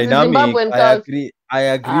 It's dynamic. I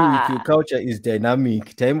agree with you. Culture is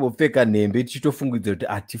dynamic.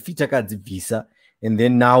 And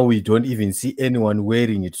then now we don't even see anyone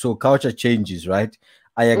wearing it. So culture changes, right?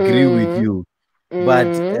 I agree with you.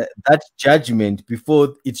 But that judgment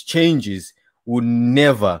before it changes will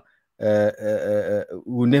never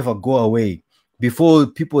go away. Before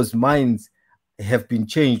people's minds have been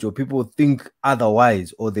changed or people think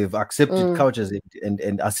otherwise or they've accepted cultures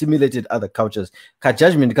and assimilated other cultures,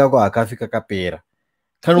 judgment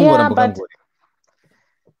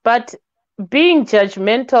but being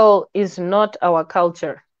judgmental is not our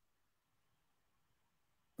culture.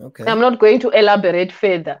 Okay. I'm not going to elaborate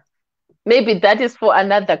further. Maybe that is for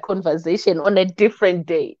another conversation on a different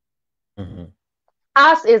day.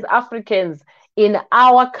 Us as Africans, in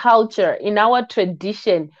our culture, in our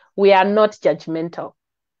tradition, we are not judgmental.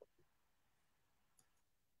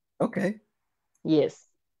 Okay. Yes.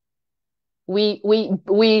 We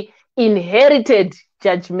inherited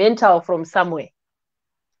judgmental from somewhere.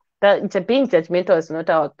 That being judgmental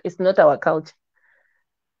is not our culture.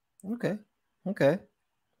 Okay. Okay.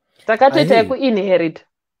 Inherit.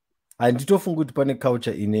 I nditofunga kuti pane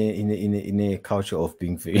culture in a culture of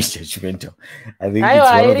being very judgmental. I think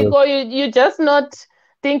you just not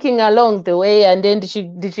thinking along the way and then did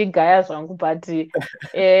she gaya zvangu, but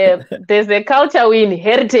there's a culture we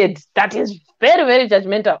inherited that is very, very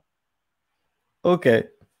judgmental. Okay.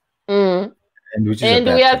 And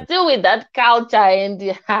we are still with that culture, and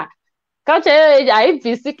culture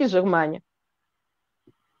haibvisiki zvekumhanya.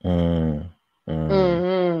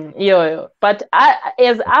 But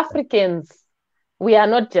as Africans, we are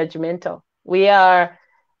not judgmental. We are,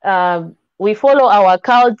 we follow our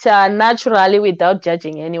culture naturally without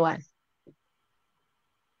judging anyone.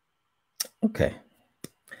 Okay.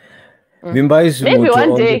 Vimbai Zimuto. Maybe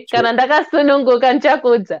one day, kana ndakasununguka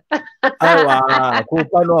ndichakudza.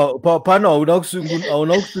 Aiwa, pano hauna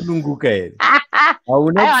kusununguka here.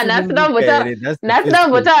 Aiwa, nhasi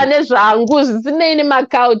nezvangu zvisinei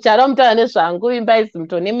nemaculture, anomutaura nezvangu Vimbai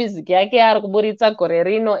Zimuto nemiziki yake yaari kuburitsa gore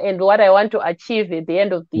rino, and what I want to achieve at the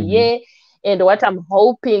end of the year, and what I'm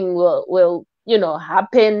hoping will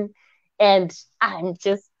happen. And I'm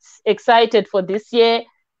just excited for this year.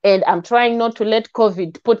 And I'm trying not to let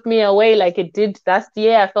COVID put me away like it did last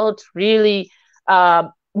year. I felt really,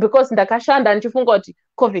 because ndakashanda ndichifunga kuti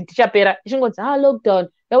COVID ichapera, ichingonzi lockdown,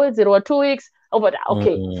 yawedzerwa 2 weeks. Oh, but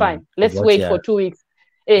okay, fine, let's wait for 2 weeks.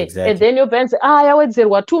 Exactly. And then your parents say,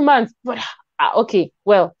 yawedzerwa 2 months. But okay,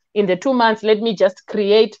 well, in the 2 months, let me just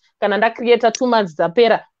create. Kana ndacreata 2 months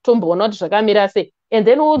dzapera, tomboona kuti zvakamira sei. And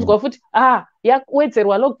then woudzwa futi,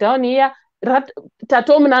 yawedzerwa lockdown iya,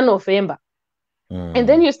 tatomuna November. And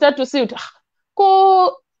then you start to see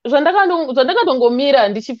ko zvandakatongomira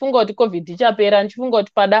ndichifunga kuti COVID ichapera, ndichifunga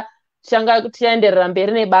kuti pada tichaenderera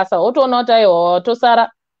mberi nebasa, wotoona kuti aiwa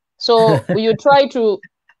watosara. So you try to,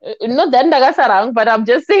 not that ndakasara hangu, but I'm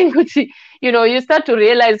just saying kuti, you start to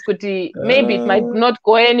realize kuti maybe it might not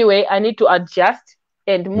go anyway. I need to adjust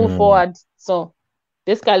and move forward. So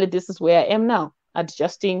basically this is where I am now,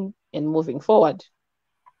 adjusting and moving forward.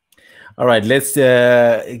 All right, let's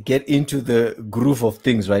get into the groove of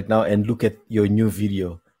things right now and look at your new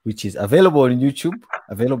video, which is available on YouTube,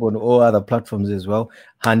 available on all other platforms as well.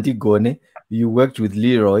 Handigone. You worked with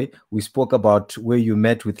Leroy. We spoke about where you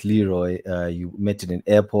met with Leroy. You met in an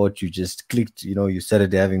airport. You just clicked, you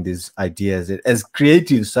started having these ideas. As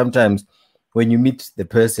creatives, sometimes when you meet the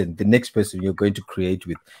person, the next person you're going to create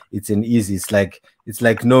with, it's it's like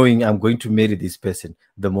knowing I'm going to marry this person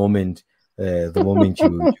the moment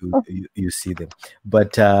you see them.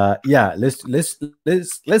 But yeah, let's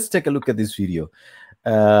take a look at this video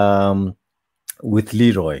with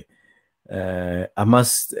Leroy. Can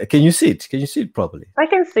you see it? Can you see it properly? I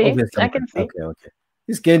can see. Obviously, I can see. Okay.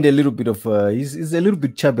 He's gained a little bit of he's a little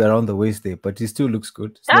bit chubby around the waist there, but he still looks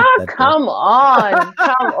good. Come on.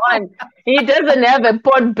 He doesn't have a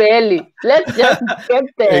pot belly. Let's just get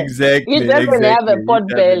there. Exactly. He doesn't have a pot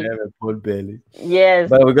belly. Yes.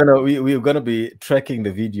 But we're gonna be tracking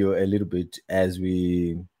the video a little bit as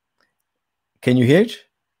we. Can you hear it?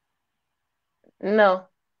 No.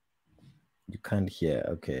 You can't hear.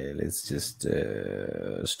 Okay, let's just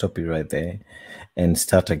stop it right there and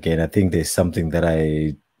start again. I think there's something that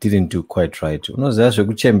I didn't do quite right. So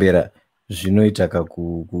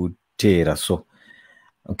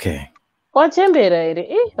okay. I turned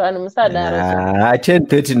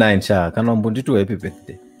 39 happy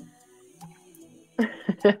birthday.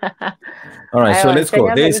 All right, so let's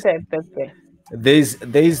go. There's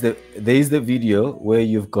the video where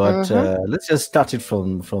you've got let's just start it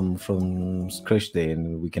from scratch there,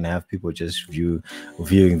 and we can have people just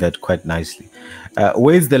viewing that quite nicely.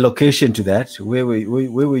 Where's the location to that? Where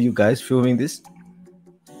were you guys filming this?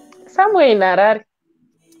 Somewhere in Harare.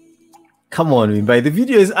 Come on, Vimbai, the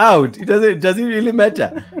video is out. Does it really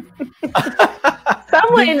matter?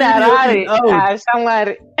 Somewhere in Harare.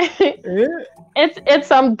 Somewhere. It's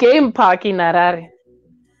some game park in Harare.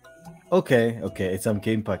 Okay. It's some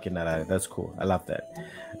game park in Harare. That's cool. I love that.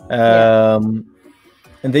 And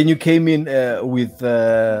then you came in with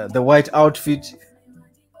the white outfit.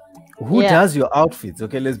 Who does your outfits?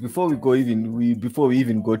 Okay, before we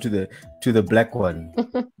even go to the black one,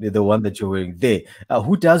 the one that you're wearing there.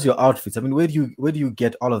 Who does your outfits? I mean, where do you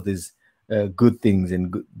get all of these good things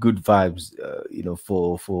and good vibes?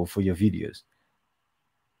 For your videos.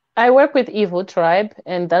 I work with Evil Tribe,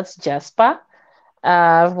 and that's Jasper.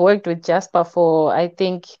 I've worked with Jasper for, I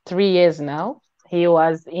think, 3 years now. He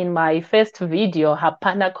was in my first video,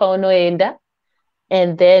 Hapana Konoenda.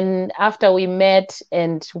 And then after we met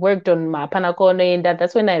and worked on Hapana Konoenda,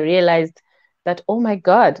 that's when I realized that, oh my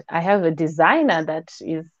God, I have a designer that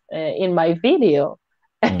is in my video.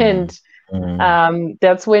 And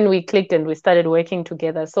that's when we clicked and we started working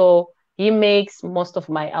together. So he makes most of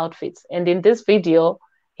my outfits. And in this video,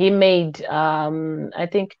 he made, I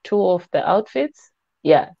think, 2 of the outfits.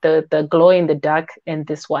 Yeah, the glow in the dark and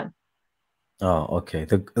this one. Oh, okay.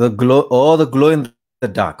 The glow in the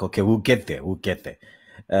dark. Okay, we'll get there. All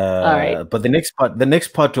right. But the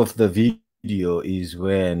next part of the video is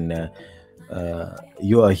when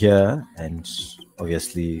you are here and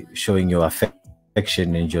obviously showing your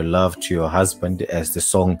affection and your love to your husband, as the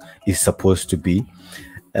song is supposed to be.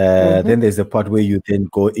 Then there's the part where you then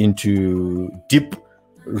go into deep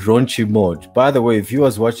raunchy mode. By the way, if you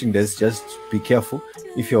was watching this, just be careful.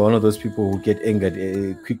 If you're one of those people who get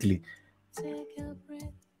angered quickly.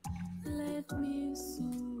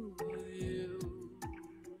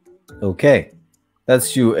 Okay,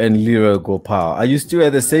 that's you and Leroy Gopal. Are you still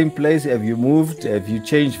at the same place? Have you moved? Have you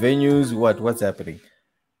changed venues? What's happening?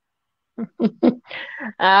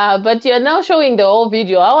 But you're now showing the whole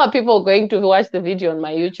video. How are people going to watch the video on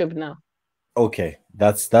my YouTube now? Okay,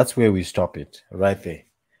 that's where we stop it, right there.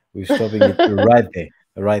 We're stopping it right there,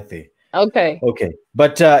 right there. Okay. Okay,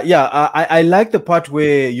 but yeah, I like the part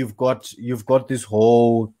where you've got this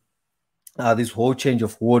whole change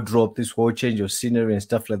of wardrobe, this whole change of scenery and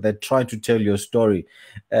stuff like that, trying to tell your story.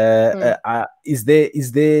 Is there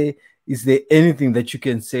anything that you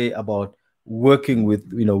can say about working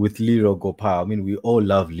with with Leroy Gopal? I mean, we all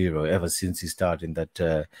love Leroy ever since he started in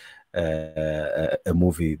that a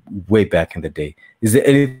movie way back in the day. Is there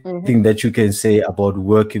anything that you can say about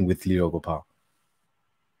working with Leroy Gopal?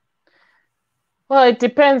 Well, it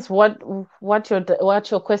depends what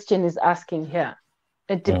your question is asking here.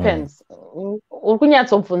 It depends.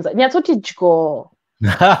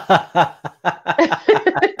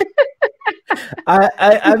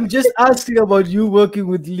 I'm just asking about you working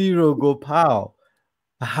with Leroy Gopal.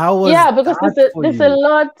 How was because there's you? a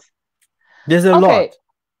lot. There's a lot.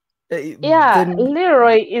 Yeah,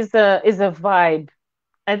 Leroy is a vibe.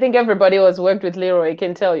 I think everybody who has worked with Leroy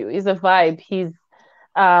can tell you he's a vibe. He's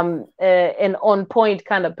an on point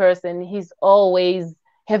kind of person. He's always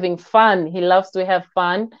having fun. He loves to have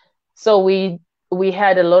fun. So we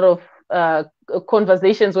had a lot of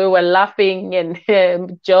conversations where we were laughing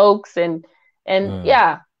and jokes and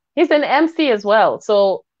yeah, he's an MC as well.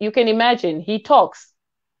 So you can imagine he talks.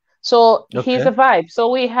 So he's a vibe.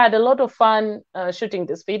 So we had a lot of fun shooting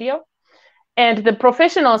this video. And the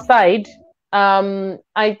professional side,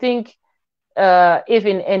 I think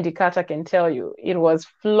even Andy Carter can tell you it was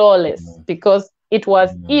flawless because it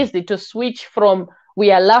was easy to switch from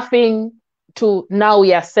we are laughing to now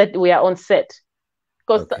we are on set.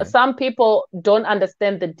 Because some people don't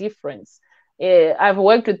understand the difference. I've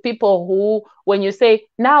worked with people who, when you say,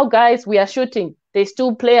 now guys, we are shooting, they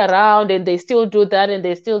still play around and they still do that and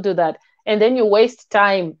they still do that. And then you waste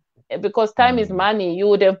time because time is money. You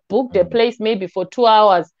would have booked a place maybe for 2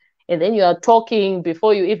 hours and then you are talking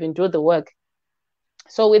before you even do the work.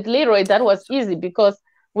 So with Leroy, that was easy because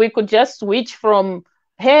we could just switch from,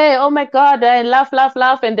 hey, oh my God, and laugh, laugh,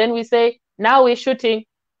 laugh. And then we say, now we're shooting.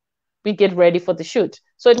 We get ready for the shoot.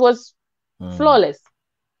 So it was flawless.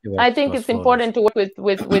 I think it's important to work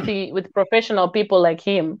with professional people like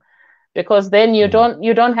him because then you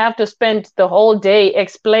don't have to spend the whole day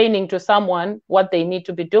explaining to someone what they need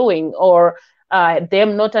to be doing or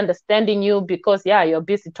them not understanding you because you're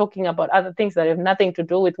busy talking about other things that have nothing to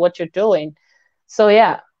do with what you're doing. So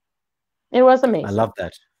yeah, it was amazing.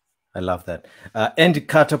 I love that. Andy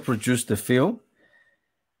Carter produced the film.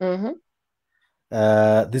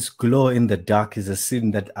 This glow in the dark is a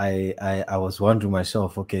scene that I was wondering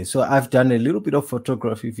myself, okay, so I've done a little bit of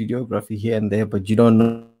photography, videography here and there, but you don't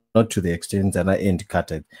know, not to the extent that I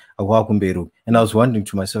indicated. And I was wondering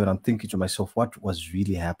to myself, and I'm thinking to myself, what was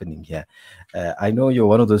really happening here? I know you're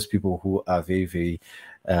one of those people who are very, very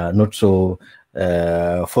not so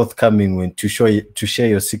forthcoming when to share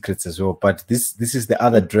your secrets as well. But this is the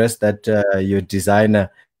other dress that your designer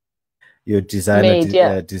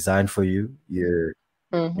designed for you.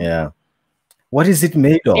 Yeah. What is it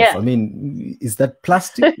made of? I mean, is that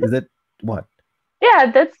plastic? Is that what?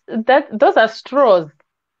 Yeah, those are straws.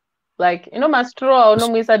 Like, my straw, no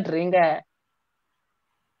miss a drink.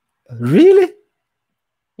 Really?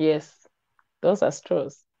 Yes. Those are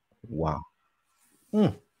straws. Wow.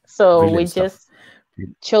 So brilliant we just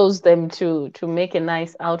chose them to make a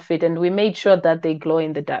nice outfit, and we made sure that they glow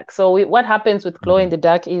in the dark. So what happens with glow in the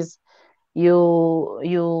dark is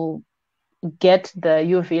you get the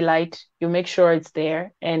UV light, you make sure it's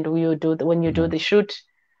there, and when you do the shoot,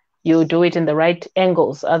 you do it in the right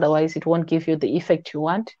angles. Otherwise, it won't give you the effect you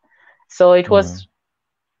want. So it was,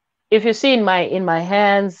 if you see in my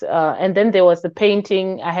hands, and then there was the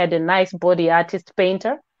painting. I had a nice body artist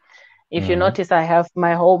painter. If you notice, I have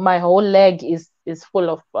my whole leg is full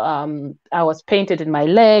of. I was painted in my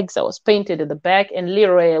legs. I was painted in the back, and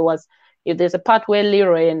Leroy was. If there's a part where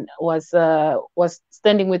Leroy was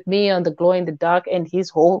standing with me on the glow in the dark, and his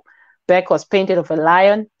whole back was painted of a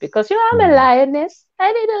lion because I'm a lioness.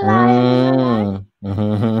 I need a lion in my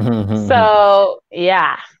life. So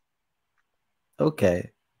yeah.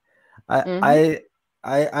 Okay. I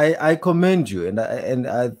I commend you, and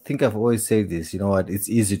I think I've always said this. You know what? It's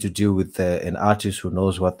easy to deal with an artist who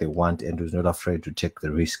knows what they want and who's not afraid to take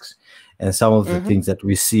the risks. And some of the things that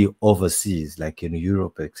we see overseas, like in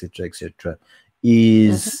Europe, etc.,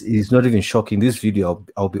 is not even shocking. This video,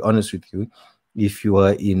 I'll be honest with you, if you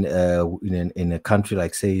are in a country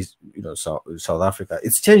like, say, South Africa,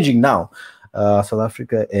 it's changing now. South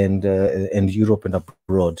Africa and Europe and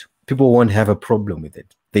abroad, people won't have a problem with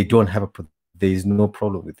it. They don't have there is no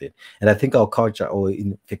problem with it. And I think our culture, or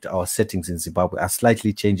in fact our settings in Zimbabwe, are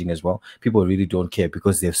slightly changing as well. People really don't care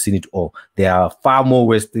because they've seen it all. There are far more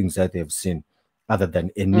worse things that they've seen other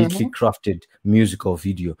than a neatly crafted musical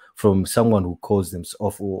video from someone who calls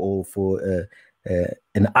themselves, or for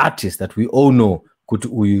an artist that we all know,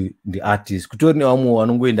 the artist,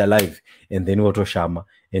 live, and then Otoshama,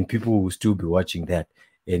 and people will still be watching that.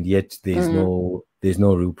 And yet there's no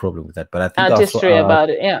real problem with that. But I think artistry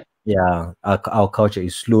about it, our culture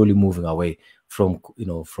is slowly moving away from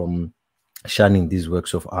shunning these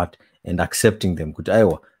works of art and accepting them.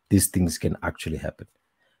 These things can actually happen.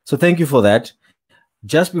 So thank you for that.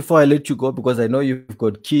 Just before I let you go, because I know you've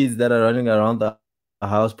got kids that are running around the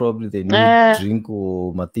house, probably they need drink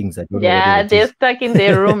or things. They're stuck in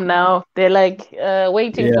their room now. They're like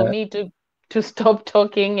waiting for me to stop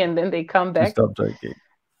talking, and then they come back. Stop talking.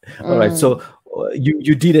 All right. So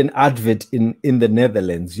you did an advert in the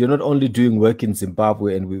Netherlands. You're not only doing work in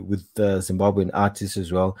Zimbabwe and with Zimbabwean artists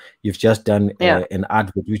as well. You've just done an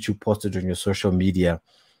advert which you posted on your social media.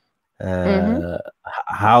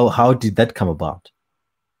 How did that come about?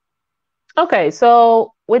 Okay,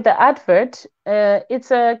 so with the advert,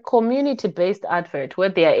 it's a community-based advert where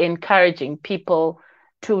they are encouraging people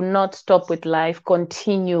to not stop with life,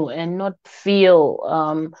 continue, and not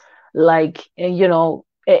feel like,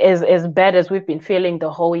 as bad as we've been feeling the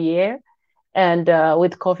whole year, and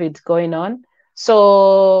with COVID going on.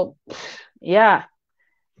 So, yeah,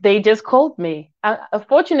 they just called me.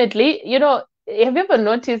 Fortunately, have you ever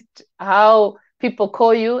noticed how people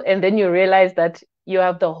call you and then you realize that you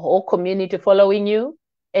have the whole community following you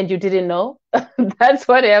and you didn't know? That's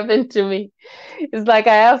what happened to me. It's like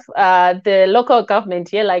I have the local government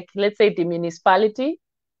here, like let's say the municipality.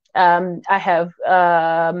 I have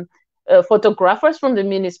photographers from the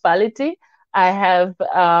municipality. I have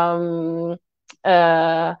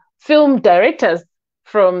film directors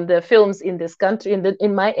from the films in this country,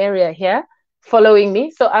 in my area here, following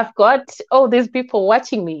me. So I've got all these people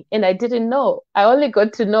watching me, and I didn't know. I only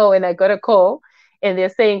got to know when I got a call, and they're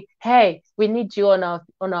saying, "Hey, we need you on our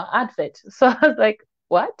advert." So I was like,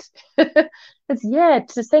 "What?"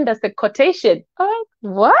 It's to send us a quotation. Oh,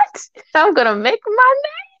 what? I'm gonna make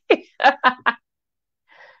money.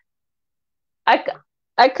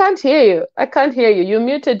 I can't hear you. I can't hear you. You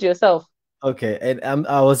muted yourself. Okay, and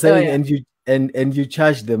I was saying, and you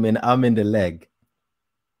charge them an arm and a leg.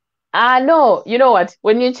 No, you know what?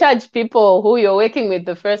 When you charge people who you're working with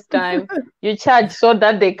the first time, you charge so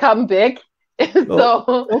that they come back.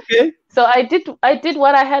 So I did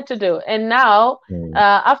what I had to do, and now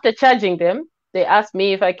after charging them, they asked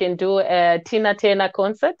me if I can do a Tina Turner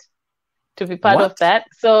concert to be part of that.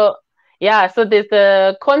 So so there's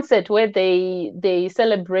a concert where they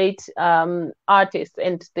celebrate artists,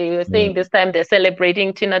 and they were saying this time they're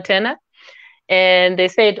celebrating Tina Turner. And they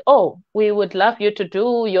said, "Oh, we would love you to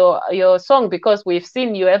do your song because we've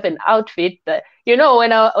seen you have an outfit that,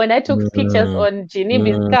 when I took pictures on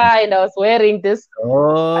Geneva Sky and I was wearing this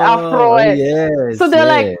afro." So they're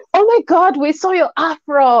like, "Oh my God, we saw your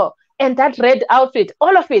afro and that red outfit,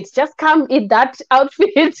 all of it, just come in that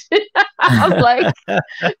outfit." I was like,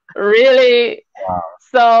 really? Wow.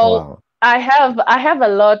 So I have a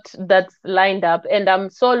lot that's lined up, and I'm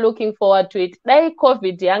so looking forward to it. Like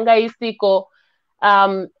COVID,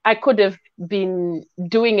 I could have been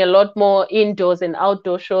doing a lot more indoors and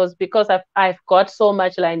outdoor shows because I've got so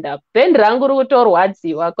much lined up. Then ranguru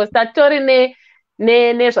torwadziwa because tatori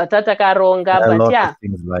ne zvatatakaronga, but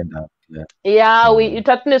things lined up.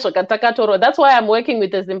 That's why I'm working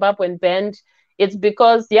with the Zimbabwean band. It's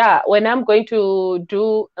because when I'm going to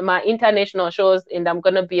do my international shows and I'm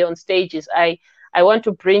going to be on stages, I want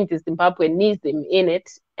to bring the Zimbabweanism in it,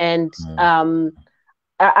 and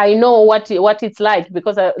I know what it's like,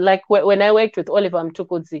 because when I worked with Oliver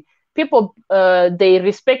Mtukudzi, people they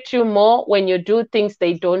respect you more when you do things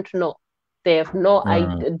they don't know. They have no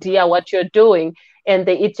idea what you're doing, and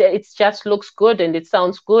it just looks good and it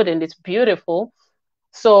sounds good and it's beautiful.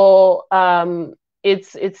 So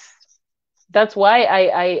that's why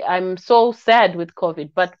I'm so sad with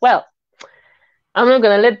COVID. But I'm not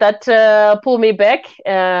gonna let that pull me back.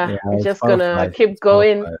 I'm just gonna keep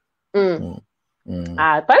going.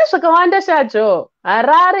 Pane zvakawanda zvacho.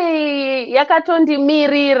 Harare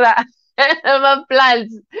yakatondimirira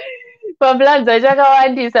maplans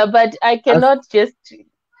achakawandisa, but I cannot just,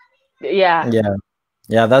 yeah,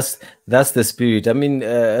 that's the spirit. I mean,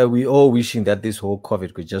 we all wishing that this whole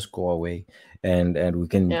COVID could just go away, and we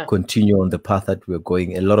can continue on the path that we're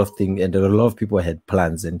going. A lot of things, and a lot of people had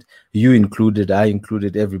plans, and you included, I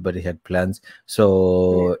included, everybody had plans.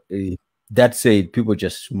 So that said, people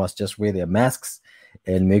must just wear their masks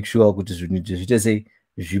and make sure just say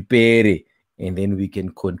and then we can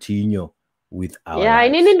continue with our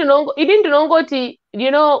lives.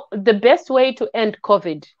 The best way to end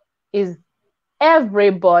COVID is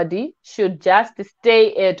everybody should just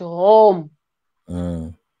stay at home.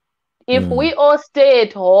 If we all stay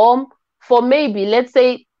at home for maybe, let's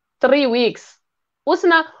say, 3 weeks,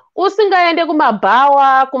 usingaende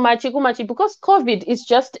kumabhawa kumachi, because COVID is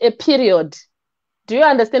just a period. Do you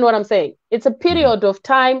understand what I'm saying? It's a period of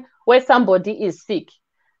time where somebody is sick.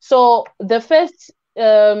 So the first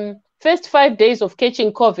 5 days of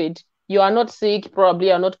catching COVID, you are not sick, probably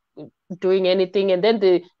you're not doing anything, and then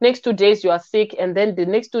the next 2 days you are sick, and then the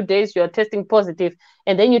next 2 days you are testing positive,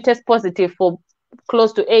 and then you test positive for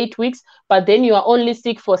close to 8 weeks, but then you are only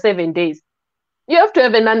sick for 7 days. You have to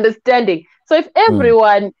have an understanding. So if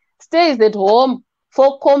everyone stays at home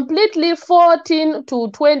for completely 14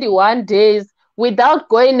 to 21 days without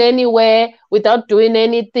going anywhere, without doing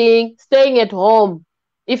anything, staying at home.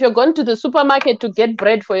 If you're going to the supermarket to get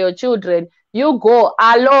bread for your children, you go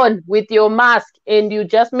alone with your mask, and you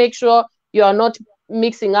just make sure you are not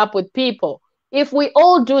mixing up with people. If we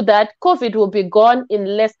all do that, COVID will be gone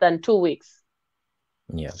in less than 2 weeks.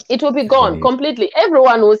 Yeah, it will be gone completely.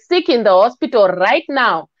 Everyone who's sick in the hospital right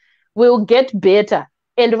now will get better.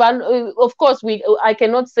 And of course, I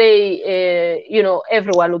cannot say,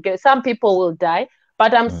 everyone will get. Some people will die,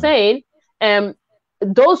 but I'm saying,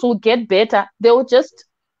 those who get better, they will just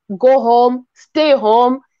go home, stay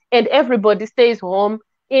home, and everybody stays home.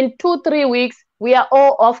 In 2-3 weeks, we are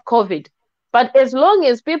all off COVID. But as long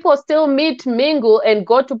as people still meet, mingle, and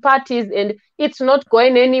go to parties, and it's not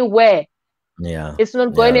going anywhere. It's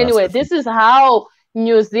not going anywhere. This is how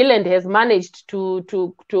New Zealand has managed to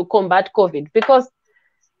combat COVID. Because,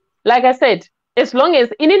 like I said, as long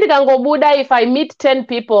as if I meet 10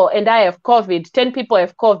 people and I have COVID, 10 people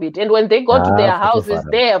have COVID, and when they go to their houses,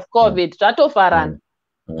 they have COVID.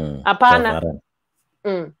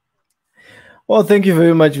 Well, thank you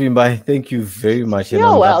very much, Vimbai. Thank you very much.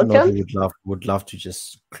 You're welcome. Would love to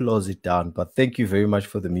just close it down, but thank you very much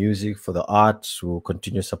for the music, for the art. We'll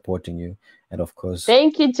continue supporting you, and of course,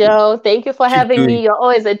 thank you, Joe. Thank you for having me. You're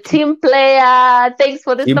always a team player. Thanks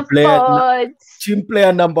for the support. Team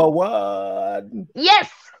player number 1. Yes.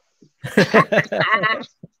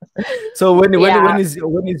 So when is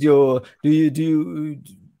your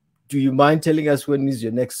do you mind telling us when is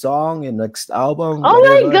your next song and next album? Oh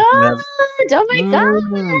my God! I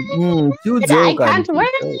can't wait.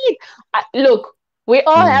 Look, we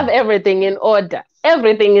all have everything in order.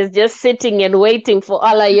 Everything is just sitting and waiting for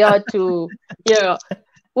all of y'all to,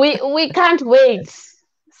 we can't wait.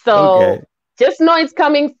 So just know it's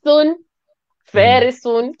coming soon, very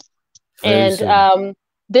soon. And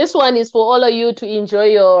this one is for all of you to enjoy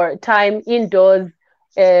your time indoors.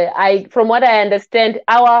 From what I understand,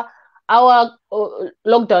 our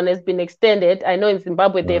lockdown has been extended. I know in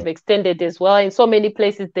Zimbabwe they have extended as well. In so many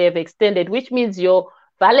places they have extended, which means your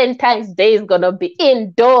Valentine's Day is gonna be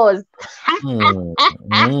indoors. Enjoy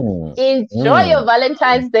your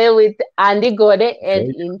Valentine's Day with Handigone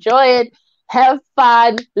and enjoy it. Have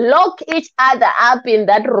fun. Lock each other up in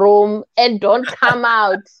that room and don't come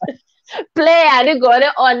out. Play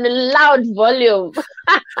Handigone on loud volume.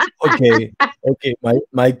 Okay.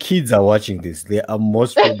 My kids are watching this. They are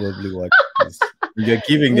most probably watching this. You're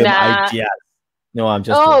giving them ideas. No, I'm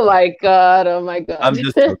just joking. My God. I'm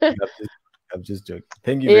just joking. I'm just joking.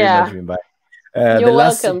 Thank you very much, Vimbai. You're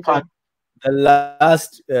welcome. The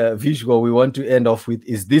last visual we want to end off with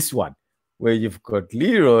is this one, where you've got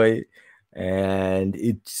Leroy, and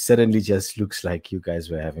it suddenly just looks like you guys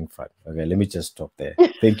were having fun. Okay, let me just stop there.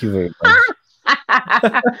 Thank you very much.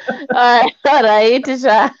 All right,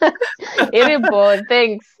 Tisha.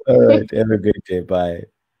 Thanks. All right, have a great day. Bye.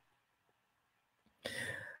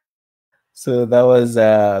 So that was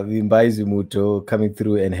Vimbai Zimuto coming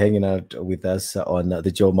through and hanging out with us on the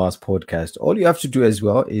Joe Mars podcast. All you have to do as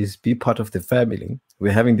well is be part of the family.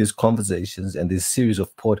 We're having these conversations and this series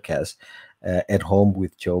of podcasts at home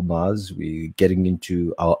with Joe Mars. We're getting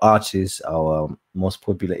into our artists, our most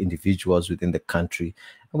popular individuals within the country,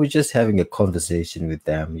 and we're just having a conversation with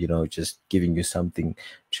them, just giving you something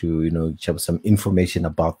to, some information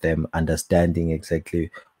about them, understanding exactly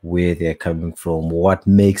where they're coming from, what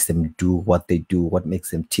makes them do what they do, what makes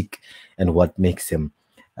them tick, and what makes them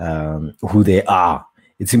who they are.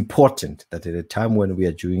 It's important that at a time when we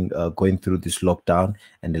are going through this lockdown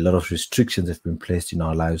and a lot of restrictions have been placed in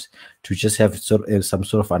our lives, to just have some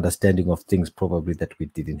sort of understanding of things probably that we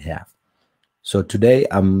didn't have. So today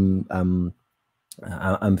I'm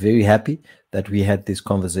very happy that we had this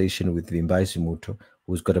conversation with Vimbai Zimuto,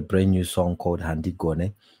 who's got a brand new song called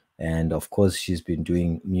Handigone. And of course, she's been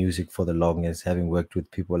doing music for the longest, having worked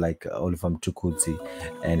with people like Oliver Mtukudzi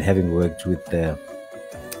and having worked with the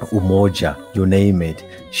Umoja, you name it.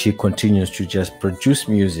 She continues to just produce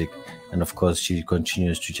music, and of course she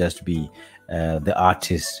continues to just be the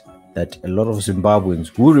artist that a lot of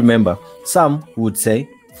Zimbabweans will remember. Some would say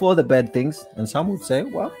for the bad things, and some would say,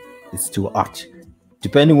 well, it's still art.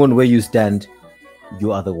 Depending on where you stand,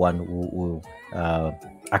 you are the one who will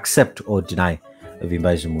accept or deny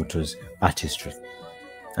Vimbai Zimuto's artistry.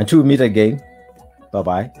 Until we meet again,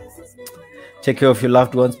 bye-bye. Take care of your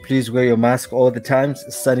loved ones. Please wear your mask all the time.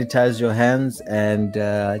 Sanitize your hands, and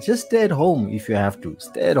just stay at home if you have to.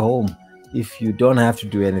 Stay at home if you don't have to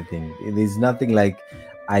do anything. There's nothing like,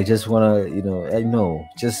 I just want to, I know,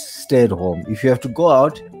 just stay at home. If you have to go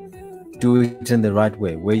out, do it in the right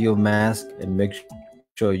way. Wear your mask and make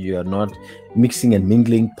sure you are not mixing and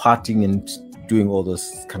mingling, partying and doing all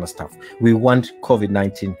those kind of stuff. We want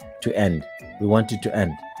COVID-19 to end. We want it to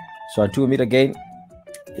end. So until we meet again,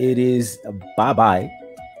 it is bye-bye,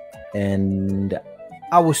 and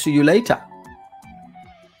I will see you later.